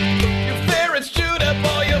 Your ferret's chewed up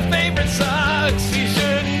all your favorite socks. He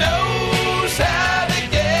sure knows how to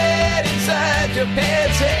get inside your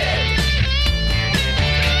pet's head.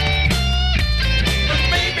 But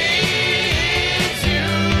maybe it's you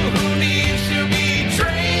who needs to be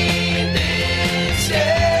trained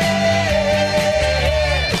instead.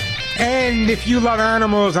 And if you love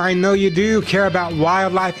animals, I know you do, care about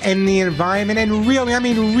wildlife and the environment, and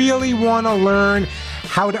really want to learn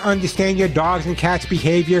how to understand your dog's and cat's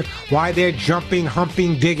behavior, why they're jumping,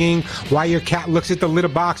 humping, digging, why your cat looks at the litter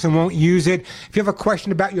box and won't use it. If you have a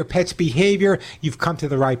question about your pet's behavior, you've come to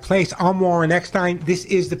the right place. I'm Warren Eckstein. This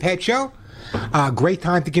is The Pet Show. Great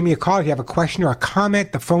time to give me a call if you have a question or a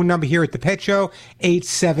comment. The phone number here at the Pet Show,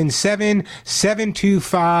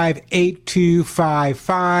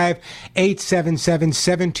 877-725-8255,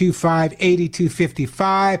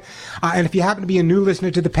 877-725-8255. And if you happen to be a new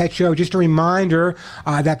listener to the Pet Show, just a reminder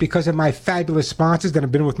that because of my fabulous sponsors that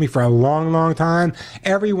have been with me for a long time,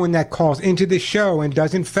 everyone that calls into the show and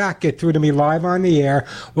does in fact get through to me live on the air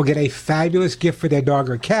will get a fabulous gift for their dog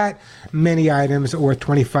or cat. Many items worth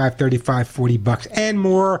 $25, $35, $40 and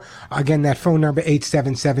more. Again, that phone number,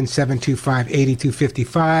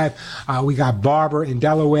 877-725-8255. We got Barbara in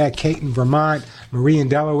Delaware, Kate in Vermont, Marie in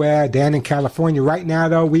Delaware, Dan in California. Right now,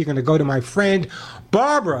 though, we're going to go to my friend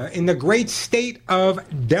Barbara in the great state of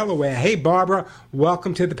Delaware. Hey, Barbara,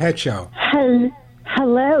 welcome to the Pet Show.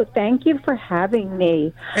 Hello. Thank you for having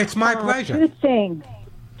me. It's my pleasure.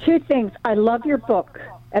 Two things. I love your book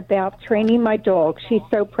about training my dog. She's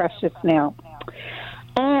so precious now.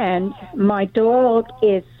 And my dog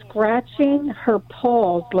is scratching her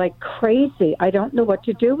paws like crazy. I don't know what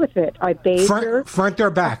to do with it. I bathe her. Front or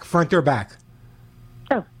back? Front or back?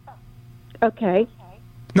 Oh, okay.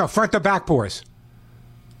 No, front or back paws.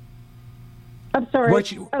 I'm sorry. Her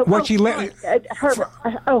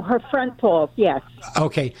front paws, yes.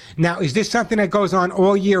 Okay. Now, is this something that goes on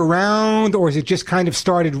all year round, or is it just kind of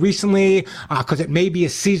started recently? Because it may be a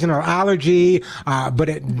seasonal allergy, but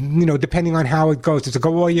it, depending on how it goes, does it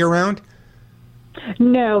go all year round?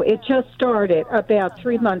 No, it just started about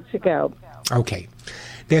 3 months ago. Okay.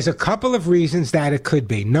 There's a couple of reasons that it could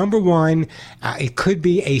be. Number one, it could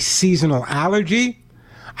be a seasonal allergy.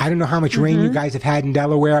 I don't know how much rain you guys have had in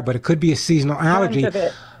Delaware, but it could be a seasonal allergy. Tons of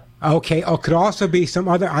it. Okay. Or it could also be some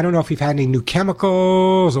other, I don't know if you've had any new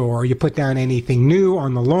chemicals or you put down anything new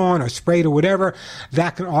on the lawn or sprayed or whatever.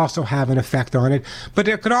 That can also have an effect on it. But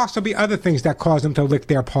there could also be other things that cause them to lick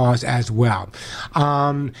their paws as well.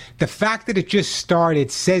 The fact that it just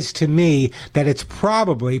started says to me that it's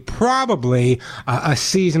probably a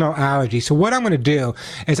seasonal allergy. So what I'm going to do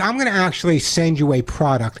is I'm going to actually send you a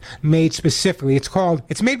product made specifically.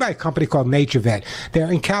 It's made by a company called Nature Vet.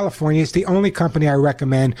 They're in California. It's the only company I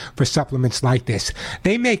recommend for supplements like this.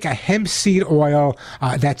 They make a hemp seed oil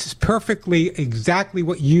that's perfectly exactly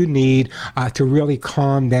what you need to really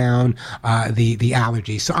calm down the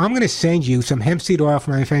allergies. So I'm going to send you some hemp seed oil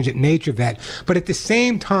from my friends at Nature Vet. But at the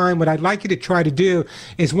same time, what I'd like you to try to do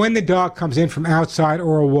is when the dog comes in from outside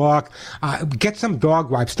or a walk, get some dog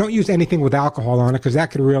wipes. Don't use anything with alcohol on it because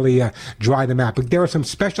that could really dry them out. But there are some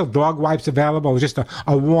special dog wipes available. Just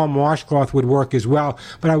a warm washcloth would work as well.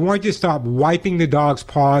 But I want you to start wiping the dog's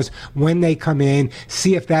paws when they come in.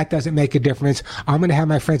 See if that doesn't make a difference. I'm going to have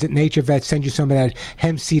my friends at Nature Vet send you some of that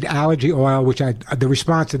hemp seed allergy oil, which the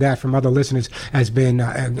response to that from other listeners has been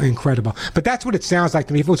incredible. But that's what it sounds like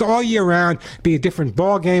to me. If it was all year round, it'd be a different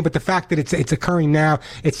ball game. But the fact that it's occurring now,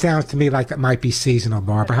 it sounds to me like it might be seasonal,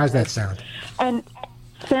 Barbara. How's that sound? And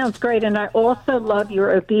sounds great. And I also love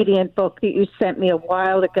your Obedient book that you sent me a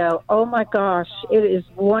while ago. Oh, my gosh. It is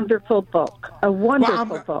a wonderful book. A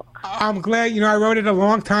wonderful book. I'm glad. I wrote it a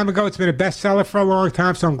long time ago. It's been a bestseller for a long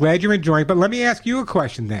time, so I'm glad you're enjoying it. But let me ask you a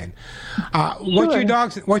question then. Sure.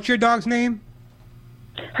 What's your dog's name?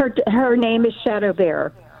 Her name is Shadow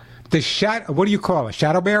Bear. What do you call it?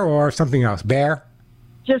 Shadow Bear or something else? Bear?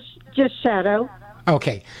 Just Shadow.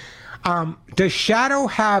 Okay. Does Shadow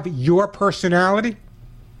have your personality?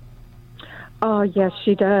 Oh, yes,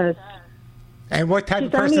 she does. And what type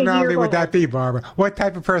of personality would that be, Barbara? What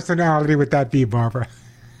type of personality would that be, Barbara?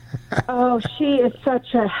 Oh, she is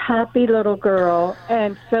such a happy little girl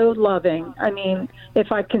and so loving. I mean,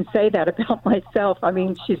 if I can say that about myself, I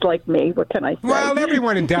mean, she's like me. What can I say? Well,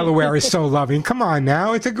 everyone in Delaware is so loving. Come on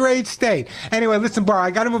now. It's a great state. Anyway, listen, Barbara,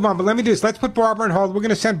 I got to move on, but let me do this. Let's put Barbara on hold. We're going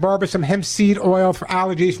to send Barbara some hemp seed oil for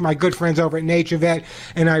allergies from my good friends over at Nature Vet,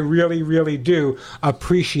 and I really, really do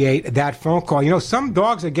appreciate that phone call. Some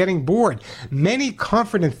dogs are getting bored. Many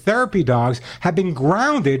comfort and therapy dogs have been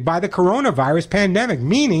grounded by the coronavirus pandemic,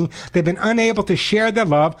 meaning they've been unable to share their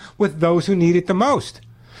love with those who need it the most.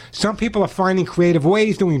 Some people are finding creative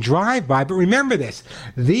ways doing drive-by, but remember this.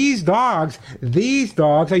 These dogs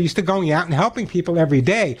are used to going out and helping people every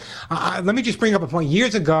day. Let me just bring up a point.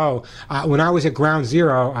 Years ago, when I was at Ground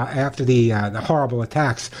Zero after the horrible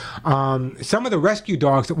attacks, some of the rescue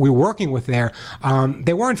dogs that we were working with there,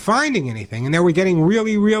 they weren't finding anything, and they were getting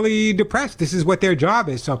really, really depressed. This is what their job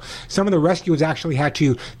is. So some of the rescuers actually had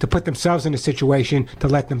to put themselves in a situation to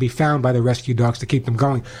let them be found by the rescue dogs to keep them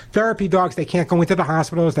going. Therapy dogs, they can't go into the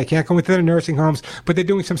hospitals. They can't go into the nursing homes, but they're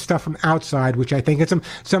doing some stuff from outside, which I think is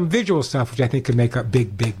some visual stuff, which I think could make a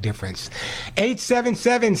big, big difference.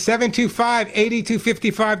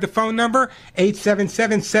 877-725-8255, the phone number,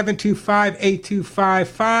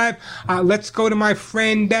 877-725-8255. Let's go to my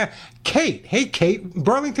friend Kate. Hey, Kate,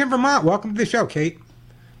 Burlington, Vermont. Welcome to the show, Kate.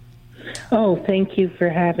 Oh, thank you for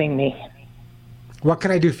having me. What can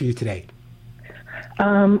I do for you today?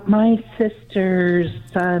 My sister's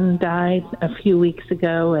son died a few weeks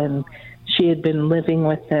ago, and she had been living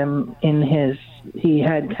with him he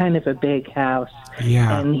had kind of a big house.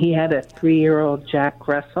 Yeah. And he had a 3-year-old Jack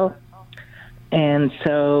Russell. And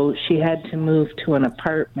so she had to move to an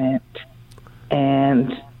apartment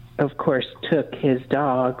and, of course, took his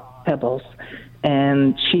dog, Pebbles,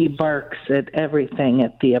 and she barks at everything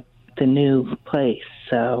at the new place.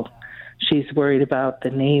 So she's worried about the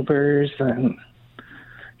neighbors, and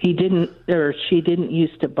she didn't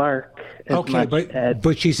used to bark as okay, much.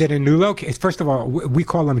 But she's at a new location. First of all, we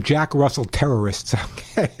call them Jack Russell terrorists.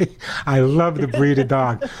 Okay, I love the breed of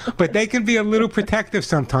dog, but they can be a little protective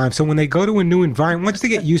sometimes. So when they go to a new environment, once they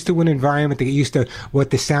get used to an environment, they get used to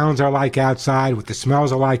what the sounds are like outside, what the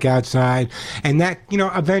smells are like outside, and that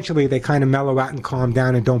eventually they kind of mellow out and calm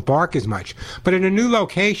down and don't bark as much. But in a new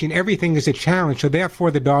location, everything is a challenge. So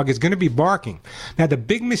therefore, the dog is going to be barking. Now, the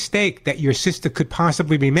big mistake that your sister could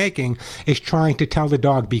possibly be making is trying to tell the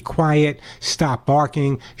dog, be quiet, stop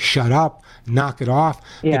barking, shut up, knock it off.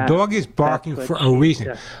 Yeah, the dog is barking for a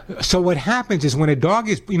reason. So what happens is when a dog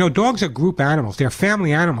is, dogs are group animals. They're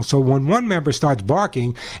family animals. So when one member starts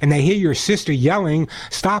barking and they hear your sister yelling,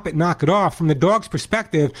 stop it, knock it off, from the dog's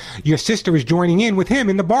perspective, your sister is joining in with him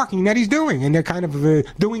in the barking that he's doing. And they're kind of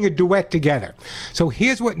doing a duet together. So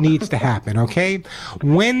here's what needs to happen, okay?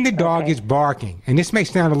 When the dog is barking, and this may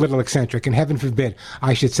sound a little eccentric, and heaven forbid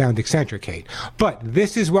I should sound eccentric, Kate, but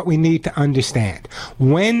this is what we need to understand.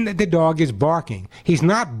 When the dog is barking, he's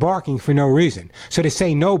not barking for no reason. So to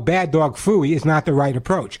say no, bad dog phooey is not the right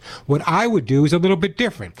approach. What I would do is a little bit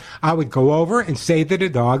different. I would go over and say to the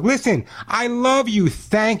dog, listen, I love you.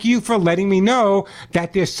 Thank you for letting me know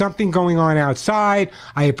that there's something going on outside.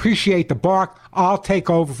 I appreciate the bark. I'll take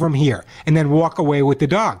over from here, and then walk away with the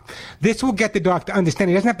dog. This will get the dog to understand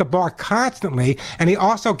he doesn't have to bark constantly, and he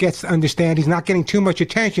also gets to understand he's not getting too much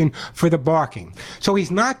attention for the barking. So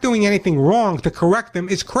he's not doing anything wrong. To correct them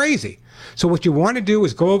is crazy. So what you want to do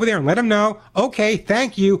is go over there and let him know, okay,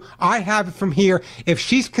 thank you, I have it from here. If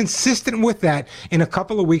she's consistent with that, in a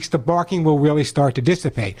couple of weeks, the barking will really start to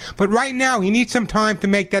dissipate. But right now, he needs some time to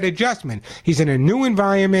make that adjustment. He's in a new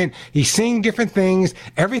environment. He's seeing different things.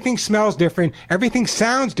 Everything smells different. Everything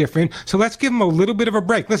sounds different. So let's give him a little bit of a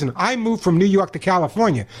break. Listen, I moved from New York to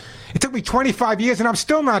California. It took me 25 years, and I'm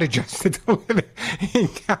still not adjusted to living in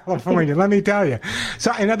California, let me tell you.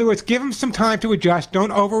 So, in other words, give him some time to adjust.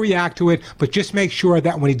 Don't overreact to it, but just make sure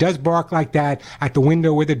that when he does bark like that at the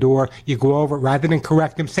window or the door, you go over it rather than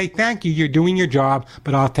correct him. Say, thank you, you're doing your job,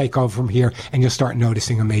 but I'll take over from here, and you'll start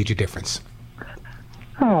noticing a major difference.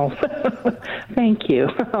 Oh, thank you.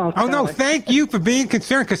 Oh, no, thank you for being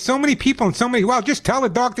concerned, because so many people and so many, well, just tell the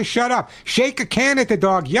dog to shut up, shake a can at the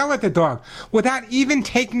dog, yell at the dog, without even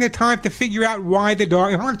taking the time to figure out why the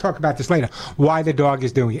dog, and I'm going to talk about this later, why the dog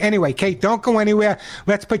is doing it. Anyway, Kate, don't go anywhere.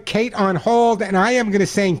 Let's put Kate on hold, and I am going to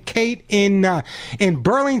send Kate in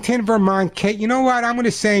Burlington, Vermont. Kate, you know what? I'm going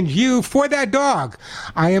to send you, for that dog,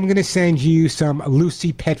 I am going to send you some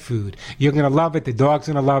Lucy pet food. You're going to love it. The dog's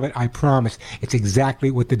going to love it. I promise. It's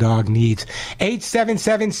exactly what the dog needs.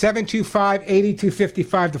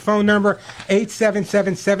 877-725-8255, the phone number,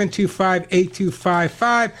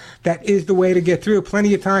 877-725-8255. That is the way to get through.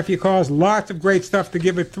 Plenty of time for your calls. Lots of great stuff to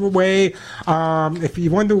give it away. If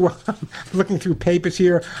you wonder what I'm looking through papers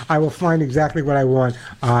here, I will find exactly what I want.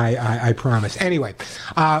 I promise. Anyway,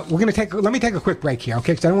 let me take a quick break here,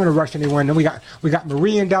 okay? Because I don't want to rush anyone. Then we got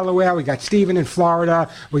Marie in Delaware. We got Stephen in Florida.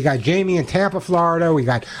 We got Jamie in Tampa, Florida. We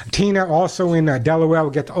got Tina also in Delaware. We'll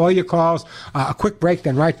get to all your calls. A quick break,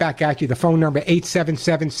 then right back at you. The phone number,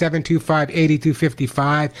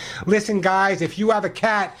 877-725-8255. Listen, guys, if you have a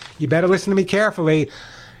cat, you better listen to me carefully.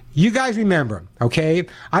 You guys remember, okay?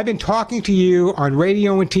 I've been talking to you on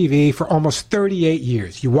radio and TV for almost 38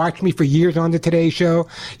 years. You watched me for years on the Today Show.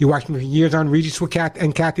 You watched me for years on Regis with Kat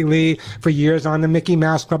and Kathy Lee, for years on the Mickey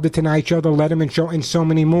Mouse Club, the Tonight Show, the Letterman Show, and so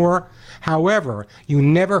many more. However, you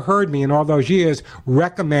never heard me in all those years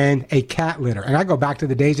recommend a cat litter. And I go back to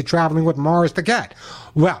the days of traveling with Morris the cat.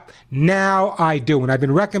 Well, now I do. And I've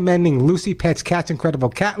been recommending Lucy Pet's Cat's Incredible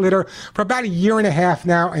Cat Litter for about a year and a half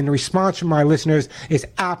now, and the response from my listeners is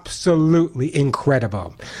absolutely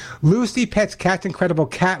incredible. Lucy Pet's Cat's Incredible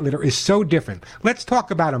Cat Litter is so different. Let's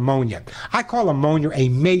talk about ammonia. I call ammonia a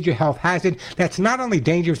major health hazard that's not only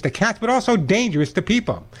dangerous to cats, but also dangerous to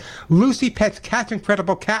people. Lucy Pet's Cat's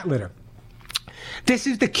Incredible Cat Litter. This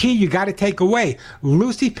is the key you got to take away.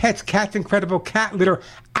 Lucy Pet's Cat's Incredible Cat Litter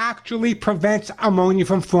actually prevents ammonia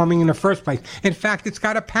from forming in the first place. In fact, it's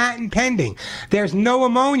got a patent pending. There's no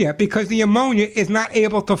ammonia because the ammonia is not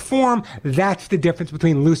able to form. That's the difference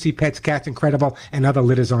between Lucy Pet's Cat's Incredible and other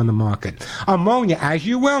litters on the market. Ammonia, as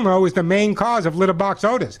you well know, is the main cause of litter box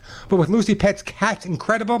odors. But with Lucy Pet's Cat's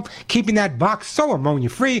Incredible, keeping that box so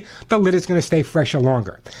ammonia-free, the litter's going to stay fresher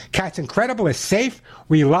longer. Cat's Incredible is safe,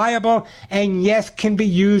 reliable, and yes, can be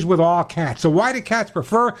used with all cats. So why do cats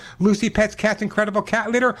prefer Lucy Pet's Cat's Incredible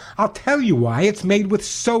Cat Litter? I'll tell you why. It's made with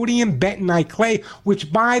sodium bentonite clay,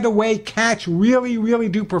 which, by the way, cats really, really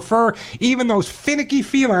do prefer. Even those finicky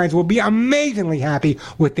felines will be amazingly happy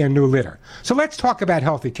with their new litter. So let's talk about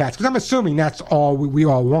healthy cats, because I'm assuming that's all we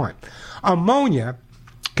all want. Ammonia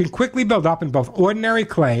can quickly build up in both ordinary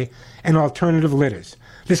clay and alternative litters.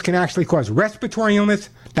 This can actually cause respiratory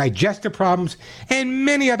illness, digestive problems, and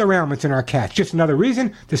many other ailments in our cats. Just another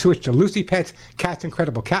reason to switch to Lucy Pet's Cat's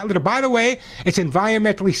Incredible Cat Litter. By the way, it's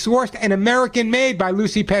environmentally sourced and American-made by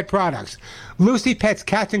Lucy Pet Products. Lucy Pet's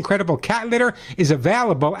Cat's Incredible Cat Litter is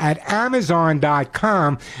available at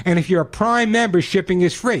Amazon.com, and if you're a Prime member, shipping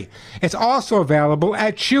is free. It's also available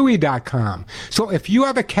at Chewy.com. So if you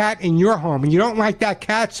have a cat in your home and you don't like that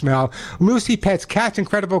cat smell, Lucy Pet's Cat's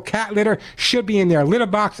Incredible Cat Litter should be in their litter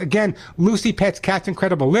box. Again, Lucy Pet's Cat's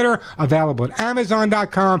Incredible Litter, available at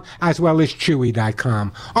Amazon.com as well as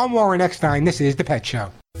Chewy.com. I'm Warren Eckstein. This is The Pet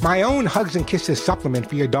Show. My own Hugs and Kisses supplement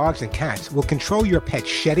for your dogs and cats will control your pet's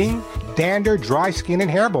shedding, dander, dry skin, and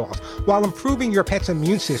hairballs while improving your pet's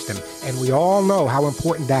immune system, and we all know how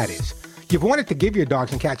important that is. You've wanted to give your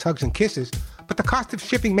dogs and cats Hugs and Kisses, but the cost of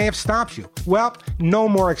shipping may have stopped you. Well, no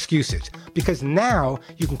more excuses, because now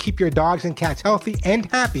you can keep your dogs and cats healthy and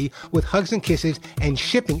happy with Hugs and Kisses, and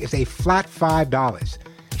shipping is a flat $5.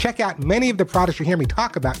 Check out many of the products you hear me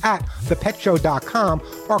talk about at thepetshow.com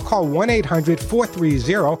or call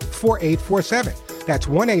 1-800-430-4847. That's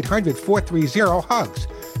 1-800-430-HUGS.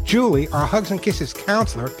 Julie, our Hugs and Kisses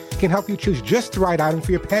counselor, can help you choose just the right item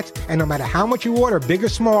for your pets, and no matter how much you order, big or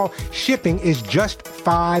small, shipping is just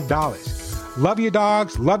 $5. Love your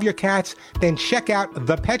dogs, love your cats? Then check out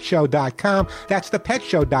thepetshow.com. That's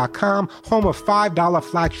thepetshow.com, home of $5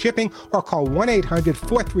 flat shipping, or call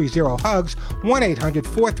 1-800-430-HUGS,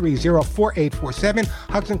 1-800-430-4847.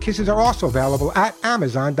 Hugs and Kisses are also available at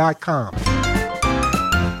Amazon.com.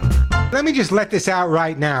 Let me just let this out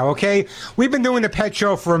right now, okay? We've been doing the Pet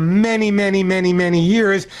Show for many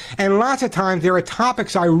years, and lots of times there are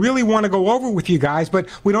topics I really want to go over with you guys, but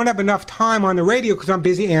we don't have enough time on the radio because I'm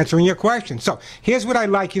busy answering your questions. So here's what I'd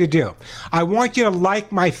like you to do. I want you to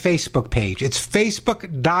like my Facebook page. It's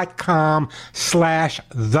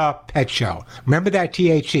facebook.com/thepetshow. Remember that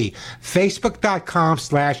THE.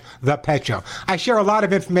 Facebook.com/thepetshow. I share a lot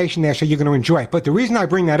of information there, so you're going to enjoy it. But the reason I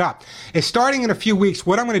bring that up is starting in a few weeks,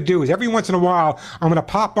 what I'm going to do is every once in a while, I'm going to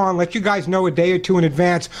pop on, let you guys know a day or two in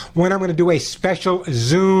advance when I'm going to do a special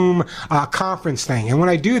Zoom conference thing. And when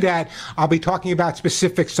I do that, I'll be talking about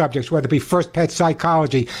specific subjects, whether it be first pet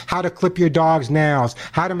psychology, how to clip your dog's nails,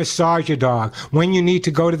 how to massage your dog, when you need to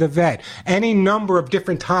go to the vet, any number of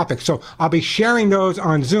different topics. So I'll be sharing those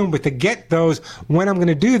on Zoom, but to get those when I'm going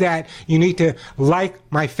to do that, you need to like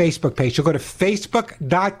my Facebook page. So go to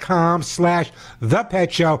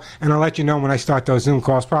facebook.com/thepetshow, and I'll let you know when I start those Zoom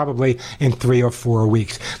calls, probably in 3 or 4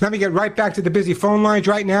 weeks. Let me get right back to the busy phone lines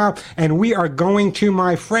right now, and we are going to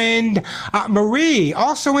my friend Marie,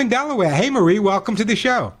 also in Delaware. Hey, Marie, welcome to the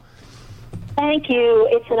show. Thank you.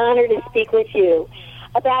 It's an honor to speak with you.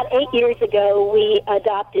 About 8 years ago, we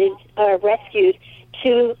rescued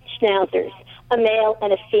 2 schnauzers, a male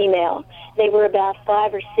and a female. They were about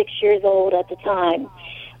 5 or 6 years old at the time.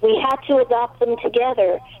 We had to adopt them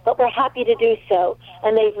together, but we're happy to do so,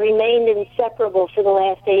 and they've remained inseparable for the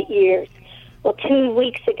last 8 years. Well, 2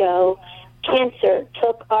 weeks ago, cancer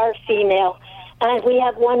took our female, and we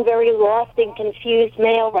have one very lost and confused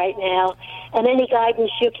male right now, and any guidance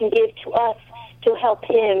you can give to us to help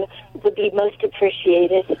him would be most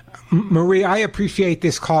appreciated. Marie, I appreciate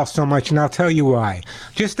this call so much, and I'll tell you why.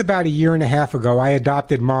 Just about 1.5 years ago, I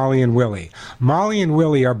adopted Molly and Willie. Molly and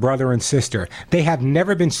Willie are brother and sister. They have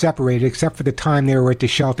never been separated except for the time they were at the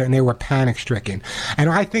shelter, and they were panic-stricken. And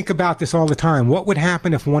I think about this all the time. What would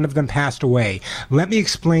happen if one of them passed away? Let me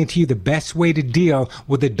explain to you the best way to deal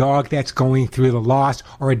with a dog that's going through the loss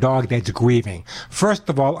or a dog that's grieving. First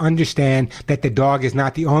of all, understand that the dog is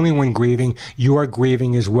not the only one grieving. You are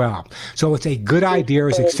grieving as well. So it's a good idea,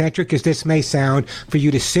 as eccentric as this may sound, for you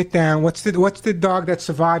to sit down. What's the dog that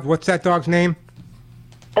survived? What's that dog's name?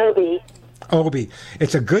 Obi.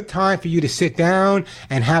 It's a good time for you to sit down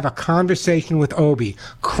and have a conversation with Obi.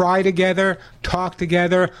 Cry together, talk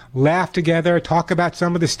together, laugh together, talk about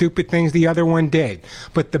some of the stupid things the other one did.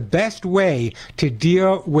 But the best way to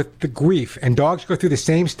deal with the grief, and dogs go through the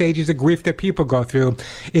same stages of grief that people go through,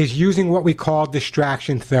 is using what we call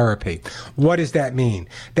distraction therapy. What does that mean?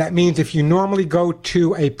 That means if you normally go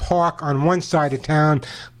to a park on one side of town,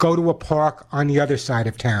 go to a park on the other side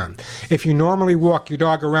of town. If you normally walk your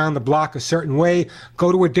dog around the block a certain way,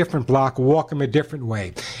 go to a different block, walk him a different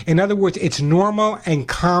way. In other words, it's normal and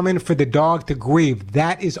common for the dog to grieve.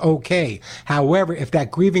 That is okay. However, if that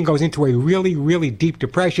grieving goes into a really deep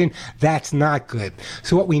depression, that's not good.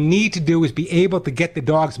 So what we need to do is be able to get the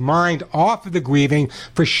dog's mind off of the grieving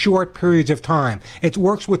for short periods of time. It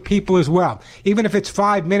works with people as well. Even if it's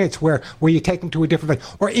 5 minutes where you take them to a different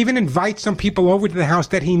place, or even invite some people over to the house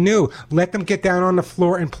that he knew. Let them get down on the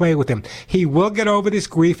floor and play with him. He will get over this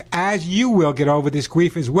grief, as you will get over this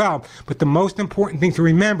grief as well. But the most important thing to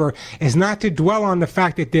remember is not to dwell on the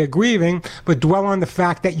fact that they're grieving, but dwell on the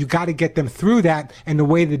fact that you got to get them through that. And the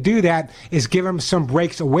way to do that is give them some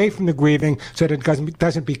breaks away from the grieving so that it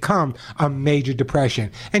doesn't become a major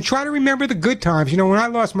depression. And try to remember the good times. You know, when I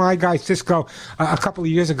lost my guy Cisco a couple of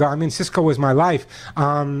years ago, I mean, Cisco was my life.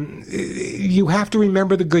 You have to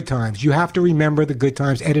remember the good times. You have to remember the good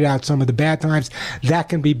times, edit out some of the bad times. That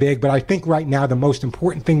can be big. But I think right now the most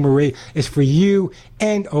important thing, Marie, is for you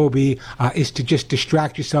and Obi is to just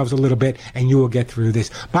distract yourselves a little bit, and you will get through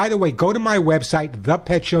this. By the way, go to my website,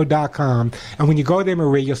 thepetshow.com, and when you go there,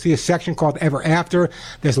 Marie, you'll see a section called Ever After.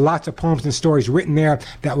 There's lots of poems and stories written there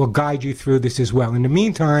that will guide you through this as well. In the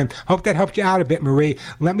meantime, hope that helped you out a bit, Marie.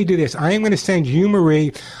 Let me do this. I am going to send you,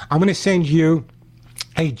 Marie, I'm going to send you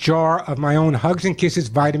a jar of my own Hugs and Kisses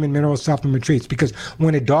vitamin mineral supplement treats, because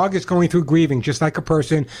when a dog is going through grieving, just like a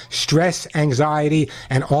person, stress, anxiety,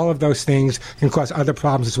 and all of those things can cause other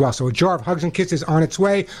problems as well. So a jar of Hugs and Kisses on its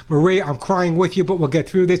way. Marie, I'm crying with you, but we'll get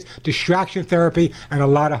through this. Distraction therapy and a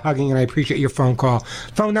lot of hugging, and I appreciate your phone call.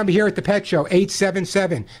 Phone number here at the Pet Show,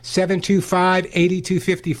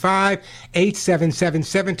 877-725-8255,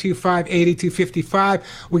 877-725-8255.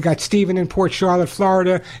 We got Stephen in Port Charlotte,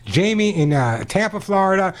 Florida, Jamie in Tampa, Florida.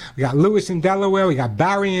 We got Lewis in Delaware. We got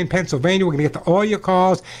Barry in Pennsylvania. We're going to get to all your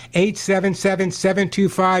calls.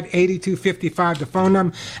 877-725-8255, the phone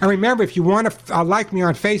number. And remember, if you want to like me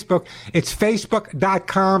on Facebook, it's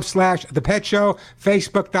facebook.com/The Pet Show,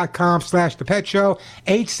 facebook.com/The Pet Show,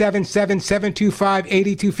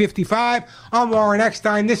 877-725-8255. I'm Warren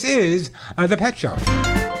Eckstein. This is The Pet Show.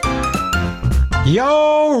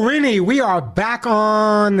 Yo, Rennie, we are back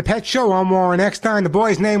on The Pet Show. I'm Warren Eckstein. The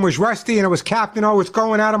boy's name was Rusty, and it was Captain. Oh, it's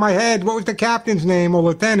going out of my head. What was the captain's name? Or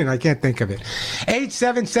Lieutenant? I can't think of it.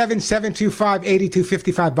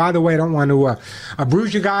 877-725-8255. By the way, I don't want to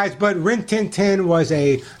bruise you guys, but Rin Tin Tin was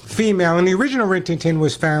a female, and the original Rin Tin Tin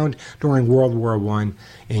was found during World War I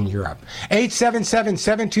in Europe.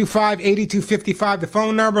 877-725-8255, the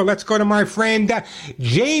phone number. Let's go to my friend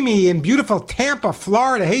Jamie in beautiful Tampa,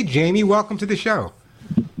 Florida. Hey, Jamie, welcome to the show.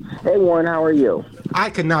 Hey, Warren, how are you? I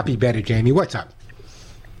could not be better, Jamie. What's up?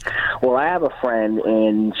 Well, I have a friend,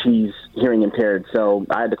 and she's hearing impaired, so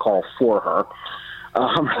I had to call for her.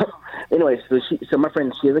 Anyway, so my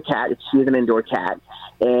friend, she has a cat. She is an indoor cat.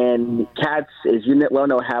 And cats, as you well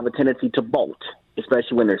know, have a tendency to bolt,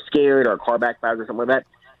 especially when they're scared or a car backfires or something like that.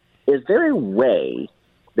 Is there a way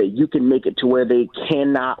that you can make it to where they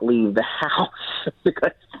cannot leave the house?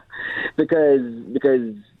 because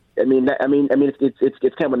I mean, it's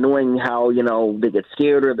kind of annoying how they get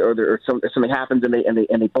scared or something happens and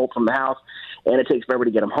they bolt from the house, and it takes forever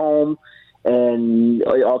to get them home, and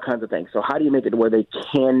all kinds of things. So how do you make it to where they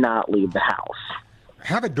cannot leave the house?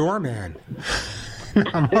 Have a doorman.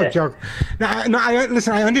 I'm not joking.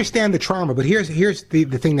 Listen, I understand the trauma, but here's the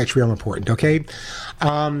thing that's real important, okay?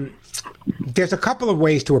 There's a couple of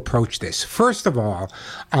ways to approach this. First of all,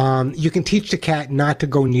 you can teach the cat not to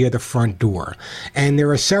go near the front door. And there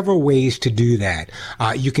are several ways to do that.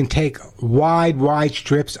 You can take wide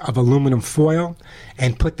strips of aluminum foil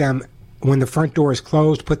and put them, when the front door is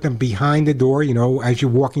closed, put them behind the door, as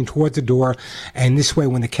you're walking towards the door. And this way,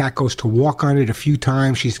 when the cat goes to walk on it a few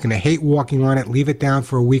times, she's going to hate walking on it, leave it down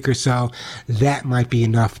for a week or so. That might be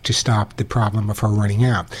enough to stop the problem of her running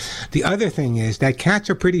out. The other thing is that cats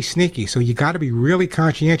are pretty sneaky, so you got to be really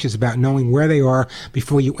conscientious about knowing where they are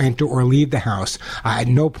before you enter or leave the house. At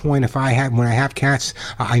no point, when I have cats,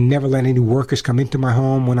 I never let any workers come into my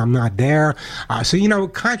home when I'm not there. So,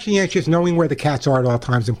 conscientious, knowing where the cats are at all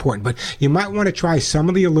times is important. But you might want to try some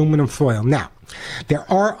of the aluminum foil. Now, there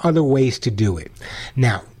are other ways to do it.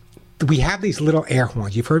 Now, we have these little air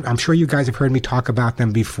horns. I'm sure you guys have heard me talk about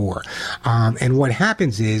them before. And what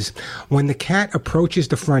happens is when the cat approaches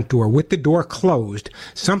the front door with the door closed,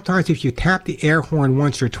 sometimes if you tap the air horn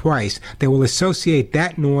once or twice, they will associate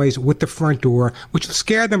that noise with the front door, which will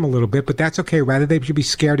scare them a little bit, but that's okay. Rather, they should be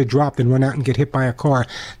scared to drop than run out and get hit by a car.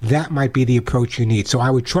 That might be the approach you need. So I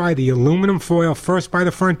would try the aluminum foil first by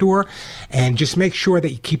the front door, and just make sure that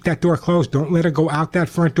you keep that door closed. Don't let her go out that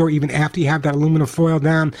front door even after you have that aluminum foil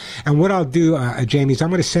down. And what I'll do, Jamie, is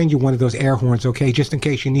I'm going to send you one of those air horns, okay, just in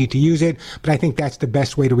case you need to use it. But I think that's the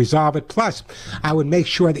best way to resolve it. Plus, I would make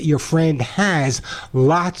sure that your friend has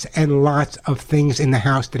lots and lots of things in the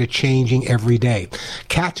house that are changing every day.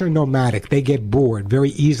 Cats are nomadic. They get bored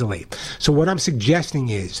very easily. So what I'm suggesting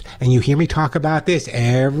is, and you hear me talk about this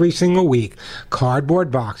every single week,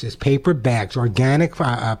 cardboard boxes, paper bags, organic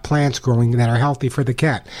plants growing that are healthy for the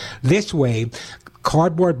cat. This way,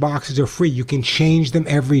 cardboard boxes are free. You can change them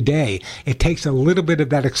every day. It takes a little bit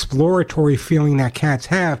of that exploratory feeling that cats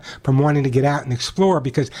have from wanting to get out and explore,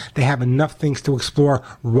 because they have enough things to explore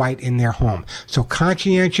right in their home. So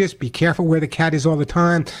conscientious, be careful where the cat is all the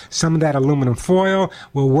time. Some of that aluminum foil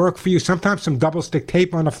will work for you. Sometimes some double stick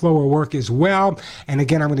tape on the floor will work as well. And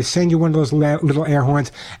again, I'm going to send you one of those little air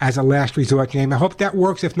horns as a last resort, Jamie. I hope that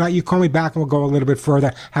works. If not, you call me back and we'll go a little bit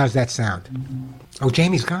further. How's that sound? Oh,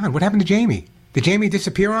 Jamie's gone. What happened to Jamie? Did Jamie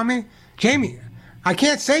disappear on me? Jamie, I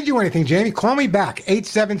can't send you anything, Jamie. Call me back,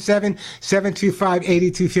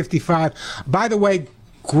 877-725-8255. By the way,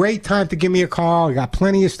 Great time to give me a call. I got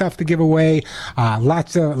plenty of stuff to give away.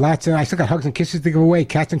 Lots of. I still got hugs and kisses to give away.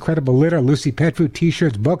 Cat's Incredible Litter, Lucy Pet Food,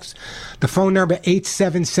 T-shirts, books. The phone number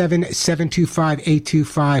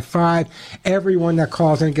 877-725-8255. Everyone that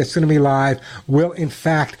calls in and gets to me live will, in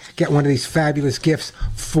fact, get one of these fabulous gifts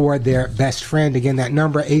for their best friend. Again, that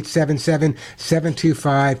number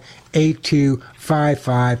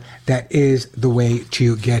 877-725-8255. That is the way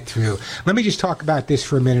to get through. Let me just talk about this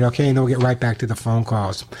for a minute, okay? And then we'll get right back to the phone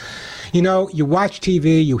calls. You know, you watch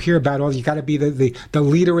TV, you hear about all, you got to be the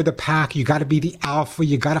leader of the pack, you got to be the alpha,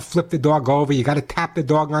 you got to flip the dog over, you got to tap the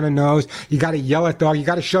dog on the nose, you got to yell at the dog, you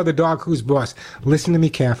got to show the dog who's boss. Listen to me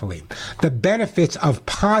carefully. The benefits of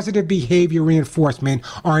positive behavior reinforcement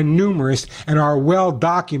are numerous and are well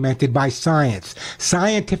documented by science.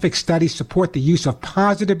 Scientific studies support the use of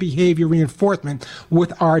positive behavior reinforcement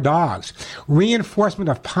with our dogs. Reinforcement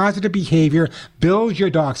of positive behavior builds your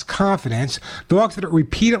dog's confidence. Dogs that are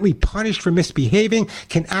repeatedly punished for misbehaving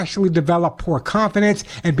can actually develop poor confidence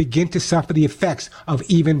and begin to suffer the effects of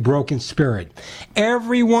even broken spirit.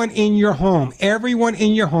 Everyone in your home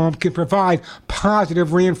can provide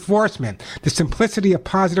positive reinforcement. The simplicity of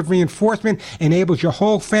positive reinforcement enables your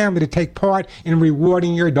whole family to take part in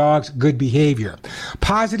rewarding your dog's good behavior.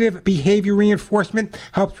 Positive behavior reinforcement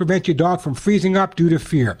helps prevent your dog from freezing up due to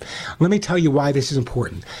fear. Let me tell you why this is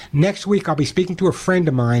important. Next week, I'll be speaking to a friend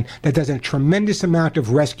of mine that does a tremendous amount of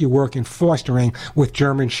rescue work in fostering with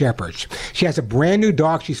German Shepherds. She has a brand new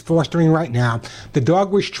dog she's fostering right now. The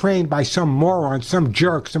dog was trained by some moron, some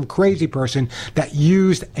jerk, some crazy person that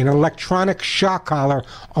used an electronic shock collar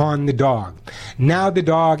on the dog. Now the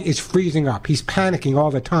dog is freezing up. He's panicking all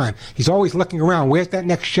the time. He's always looking around. Where's that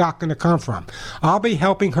next shock going to come from? I'll be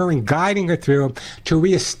helping her and guiding her through to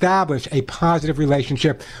reestablish a positive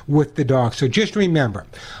relationship with the dog. So just remember,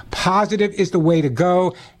 positive is the way to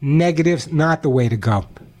go. Negative's not the way to go.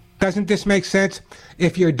 Doesn't this make sense?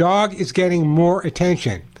 If your dog is getting more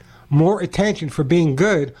attention for being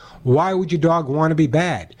good, why would your dog want to be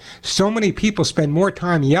bad? So many people spend more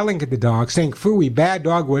time yelling at the dog, saying, phooey, bad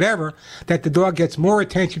dog, whatever, that the dog gets more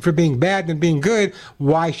attention for being bad than being good.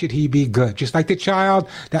 Why should he be good? Just like the child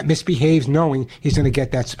that misbehaves knowing he's going to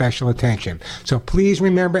get that special attention. So please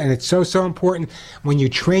remember, and it's so, so important, when you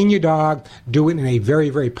train your dog, do it in a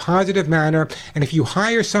very, very positive manner. And if you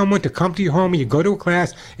hire someone to come to your home and you go to a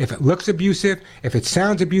class, if it looks abusive, if it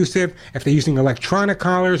sounds abusive, if they're using electronic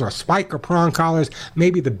collars or spike or prong collars,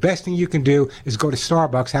 maybe the best thing you can do is go to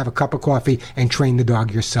Starbucks, have a cup of coffee, and train the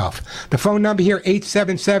dog yourself. The phone number here,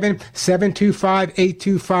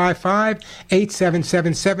 877-725-8255,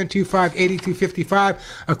 877-725-8255.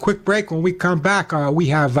 A quick break. When we come back, we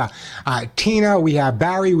have Tina, we have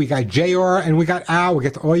Barry, we got JR, and we got Al. We'll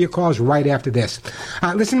get to all your calls right after this.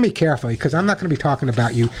 Listen to me carefully, because I'm not going to be talking to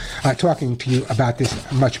you about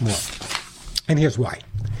this much more. And here's why.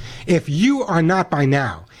 If you are not by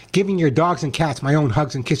now giving your dogs and cats my own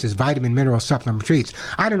Hugs and Kisses vitamin mineral supplement treats,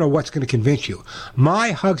 I don't know what's going to convince you.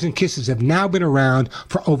 My Hugs and Kisses have now been around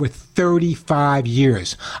for over 35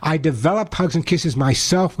 years. I developed Hugs and Kisses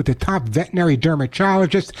myself with the top veterinary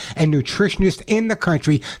dermatologists and nutritionists in the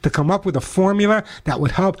country to come up with a formula that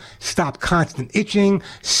would help stop constant itching,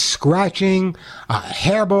 scratching,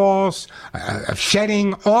 hairballs,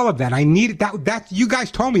 shedding, all of that. I needed that. You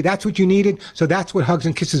guys told me that's what you needed, so that's what Hugs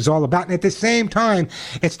and Kisses is all about. And at the same time,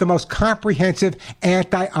 it's the most comprehensive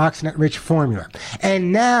antioxidant-rich formula.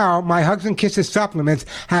 And now my Hugs and Kisses supplements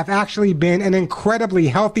have actually been an incredibly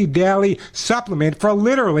healthy daily supplement for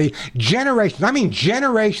literally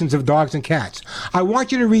generations of dogs and cats. I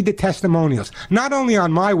want you to read the testimonials, not only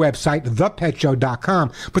on my website,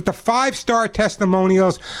 thepetshow.com, but the 5-star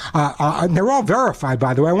testimonials. They're all verified,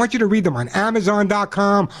 by the way. I want you to read them on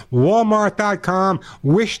Amazon.com, Walmart.com,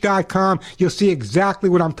 Wish.com. You'll see exactly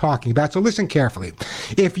what I'm talking about. So listen carefully.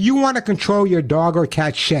 If you want to control your dog or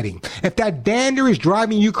cat shedding, if that dander is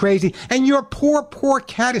driving you crazy and your poor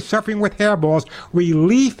cat is suffering with hairballs,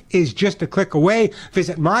 relief is just a click away.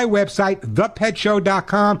 Visit my website,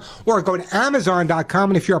 thepetshow.com, or go to Amazon.com.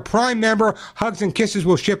 And if you're a Prime member, Hugs and Kisses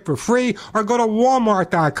will ship for free, or go to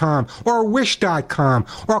Walmart.com or Wish.com,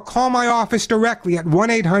 or call my office directly at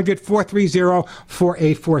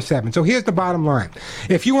 1-800-430-4847. So here's the bottom line.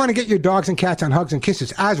 If you want to get your dogs and cats on Hugs and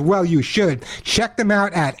Kisses, as well you should, check them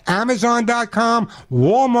out at Amazon.com,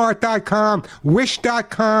 Walmart.com,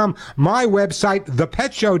 Wish.com, my website,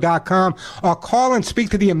 thepetshow.com, or call and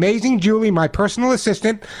speak to the amazing Julie, my personal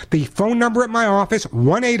assistant. The phone number at my office,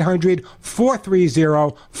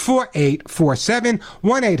 1-800-430-4847,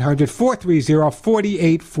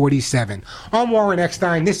 1-800-430-4847. I'm Warren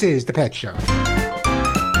Eckstein. This is The Pet Show.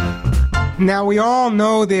 Now, we all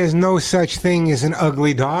know there's no such thing as an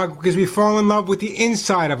ugly dog because we fall in love with the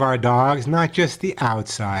inside of our dogs, not just the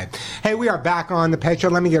outside. Hey, we are back on the Pet Show.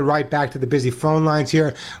 Let me get right back to the busy phone lines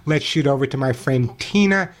here. Let's shoot over to my friend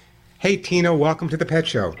Tina. Hey, Tina, welcome to the Pet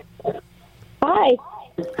Show. Hi.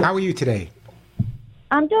 How are you today?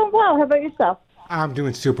 I'm doing well. How about yourself? I'm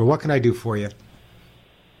doing super. What can I do for you?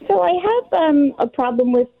 So I have a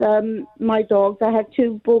problem with my dogs. I have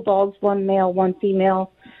two bulldogs, one male, one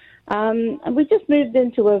female. And we just moved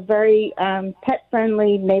into a very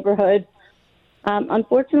pet-friendly neighborhood.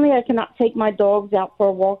 Unfortunately, I cannot take my dogs out for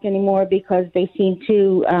a walk anymore because they seem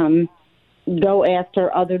to go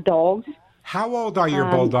after other dogs. How old are your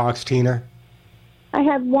bulldogs, Tina? I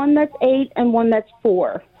have one that's 8 and one that's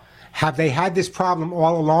 4. Have they had this problem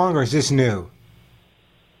all along, or is this new?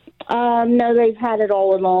 No, they've had it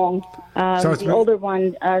all along. So it's the older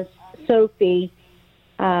one, Sophie,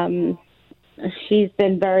 she's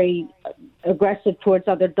been very aggressive towards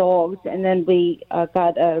other dogs. And then we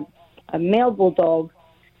got a male bulldog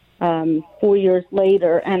 4 years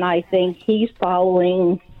later, and I think he's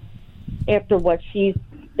following after what she's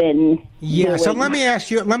been doing. So let me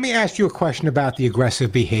ask you a question about the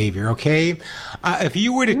aggressive behavior, okay? If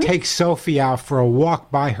you were to take Sophie out for a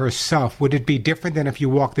walk by herself, would it be different than if you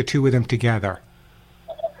walked the two of them together?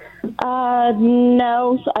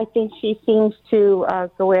 No, I think she seems to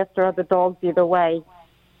go after other dogs either way.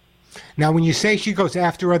 Now, when you say she goes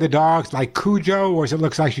after other dogs, like Cujo, or does it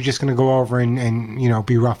look like she's just going to go over and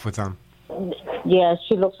be rough with them? Yeah,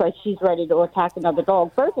 she looks like she's ready to attack another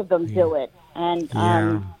dog. Both of them do it, and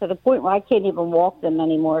to the point where I can't even walk them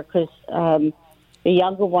anymore because the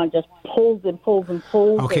younger one just pulls and pulls and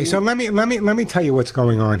pulls. Okay, so let me tell you what's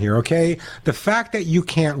going on here. Okay, the fact that you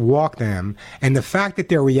can't walk them, and the fact that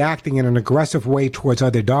they're reacting in an aggressive way towards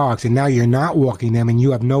other dogs, and now you're not walking them, and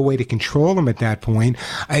you have no way to control them at that point,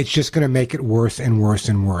 it's just going to make it worse and worse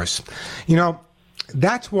and worse.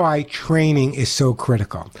 That's why training is so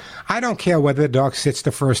critical. I don't care whether the dog sits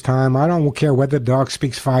the first time. I don't care whether the dog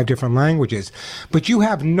speaks 5 different languages. But you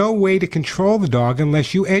have no way to control the dog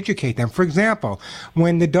unless you educate them. For example,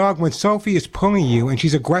 when Sophie is pulling you and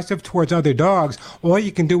she's aggressive towards other dogs, all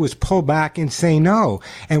you can do is pull back and say no.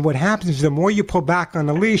 And what happens is the more you pull back on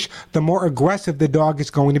the leash, the more aggressive the dog is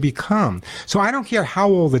going to become. So I don't care how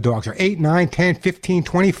old the dogs are, 8, 9, 10, 15,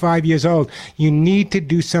 25 years old. You need to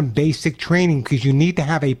do some basic training because you need to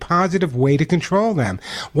have a positive way to control them.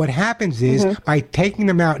 What happens is by taking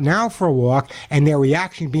them out now for a walk and their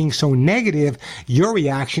reaction being so negative, your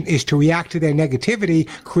reaction is to react to their negativity,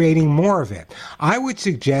 creating more of it. I would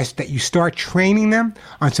suggest that you start training them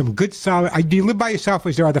on some good solid... Do you live by yourself or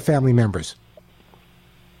is there other family members?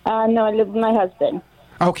 No, I live with my husband.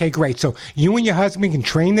 Okay, great. So you and your husband can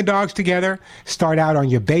train the dogs together. Start out on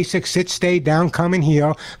your basic sit, stay, down, come, and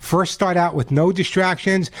heel. First start out with no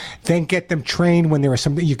distractions. Then get them trained when there are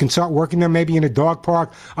some... You can start working them maybe in a dog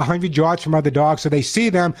park 100 yards from other dogs so they see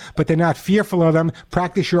them, but they're not fearful of them.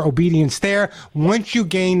 Practice your obedience there. Once you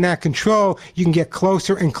gain that control, you can get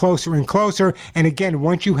closer and closer and closer. And again,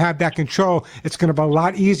 once you have that control, it's going to be a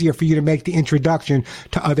lot easier for you to make the introduction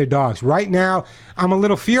to other dogs. Right now, I'm a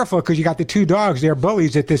little fearful because you got the 2 dogs. They're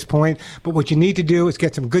bullies at this point, but what you need to do is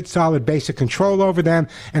get some good solid basic control over them,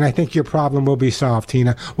 and I think your problem will be solved,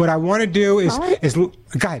 Tina. What I want to do is go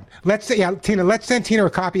ahead. Tina, let's send Tina a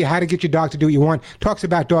copy of How to Get Your Dog to Do What You Want. Talks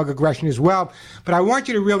about dog aggression as well, but I want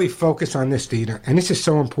you to really focus on this, Tina, and this is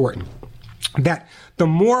so important, that the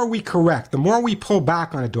more we correct, the more we pull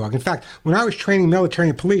back on a dog. In fact, when I was training military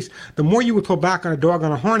and police, the more you would pull back on a dog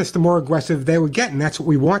on a harness, the more aggressive they would get, and that's what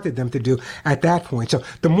we wanted them to do at that point. So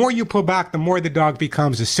the more you pull back, the more the dog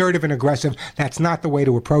becomes assertive and aggressive. That's not the way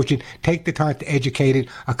to approach it. Take the time to educate it.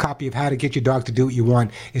 A copy of How to Get Your Dog to Do What You Want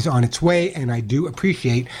is on its way, and I do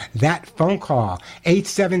appreciate that phone call.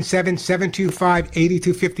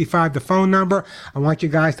 877-725-8255, the phone number. I want you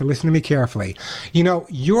guys to listen to me carefully.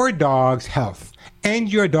 Your dog's health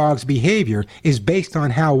and your dog's behavior is based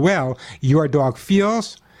on how well your dog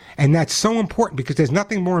feels. And that's so important because there's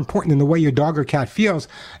nothing more important than the way your dog or cat feels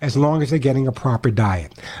as long as they're getting a proper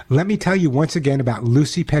diet. Let me tell you once again about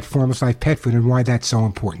Lucy Pet Formless Life Pet Food and why that's so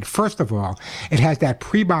important. First of all, it has that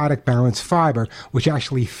prebiotic balanced fiber which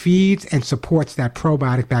actually feeds and supports that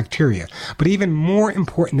probiotic bacteria. But even more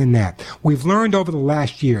important than that, we've learned over the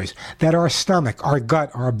last years that our stomach, our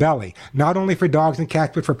gut, our belly, not only for dogs and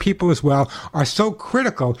cats but for people as well, are so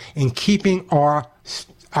critical in keeping our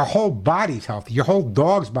whole body's healthy, your whole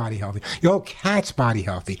dog's body healthy, your whole cat's body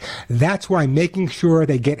healthy. That's why making sure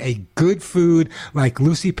they get a good food like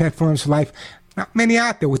Lucy Pet Form's Life. Not many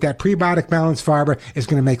out there with that prebiotic balanced fiber is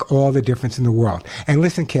going to make all the difference in the world. And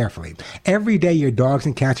listen carefully. Every day your dogs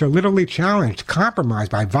and cats are literally challenged, compromised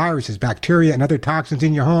by viruses, bacteria, and other toxins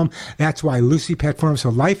in your home. That's why Lucy Pet Formulas for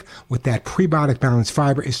Life with that prebiotic balanced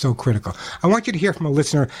fiber is so critical. I want you to hear from a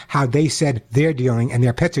listener how they said they're dealing and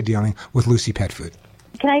their pets are dealing with Lucy Pet Food.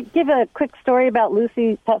 Can I give a quick story about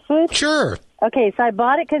Lucy's Pet Food? Sure. Okay, so I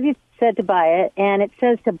bought it because you said to buy it, and it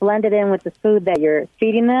says to blend it in with the food that you're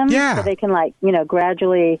feeding them. Yeah. So they can,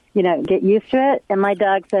 gradually, get used to it. And my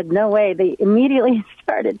dog said, no way. They immediately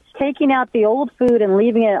started taking out the old food and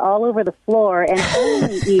leaving it all over the floor and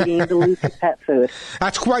only eating the Lucy Pet Food.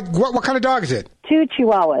 That's quite... What kind of dog is it? 2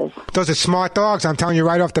 Chihuahuas. Those are smart dogs, I'm telling you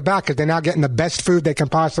right off the bat, because they're now getting the best food they can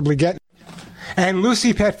possibly get. And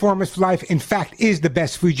Lucy Pet Formulas for Life, in fact, is the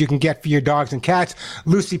best food you can get for your dogs and cats.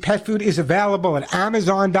 Lucy Pet Food is available at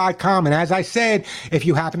Amazon.com. And as I said, if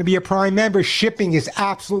you happen to be a Prime member, shipping is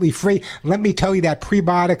absolutely free. Let me tell you that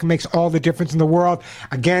prebiotic makes all the difference in the world.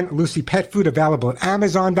 Again, Lucy Pet Food available at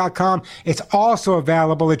Amazon.com. It's also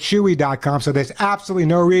available at Chewy.com. So there's absolutely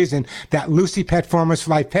no reason that Lucy Pet Formulas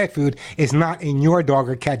for Life pet food is not in your dog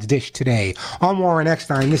or cat's dish today. I'm Warren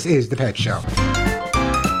Eckstein. This is The Pet Show.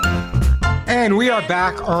 And we are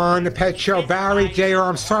back on The Pet Show. Barry, JR,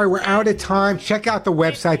 I'm sorry, we're out of time. Check out the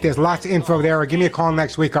website. There's lots of info there. Or give me a call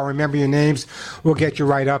next week. I'll remember your names. We'll get you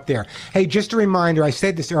right up there. Hey, just a reminder, I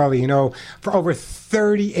said this earlier, for over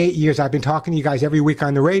 38 years, I've been talking to you guys every week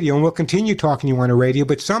on the radio, and we'll continue talking to you on the radio,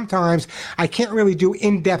 but sometimes I can't really do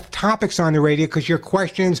in-depth topics on the radio because your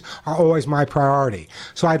questions are always my priority.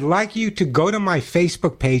 So I'd like you to go to my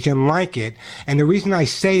Facebook page and like it, and the reason I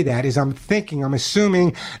say that is I'm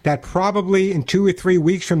assuming that probably in 2 or 3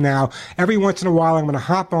 weeks from now, every once in a while I'm going to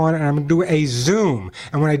hop on and I'm going to do a Zoom,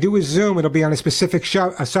 and when I do a Zoom, it'll be on a specific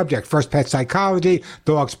subject. First, pet psychology,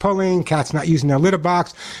 dogs pulling, cats not using their litter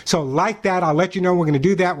box. So like that, I'll let you know we're going to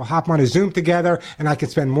do that. We'll hop on a Zoom together, and I can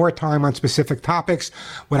spend more time on specific topics.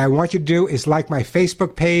 What I want you to do is like my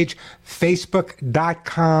Facebook page,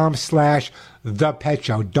 facebook.com/The Pet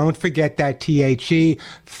Show. Don't forget that THE,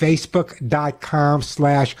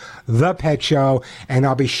 facebook.com/The Pet Show, and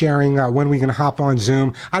I'll be sharing when we're going to hop on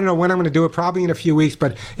Zoom. I don't know when I'm going to do it, probably in a few weeks,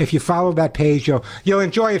 but if you follow that page, you'll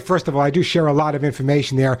enjoy it. First of all, I do share a lot of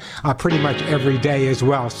information there pretty much every day as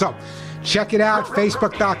well. So check it out,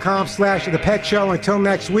 facebook.com/The Pet Show. Until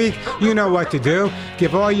next week, you know what to do.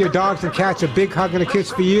 Give all your dogs and cats a big hug and a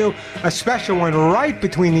kiss for you, a special one right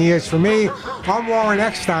between the ears for me. I'm Warren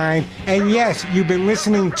Eckstein, and yes, you've been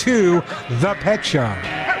listening to The Pet Show.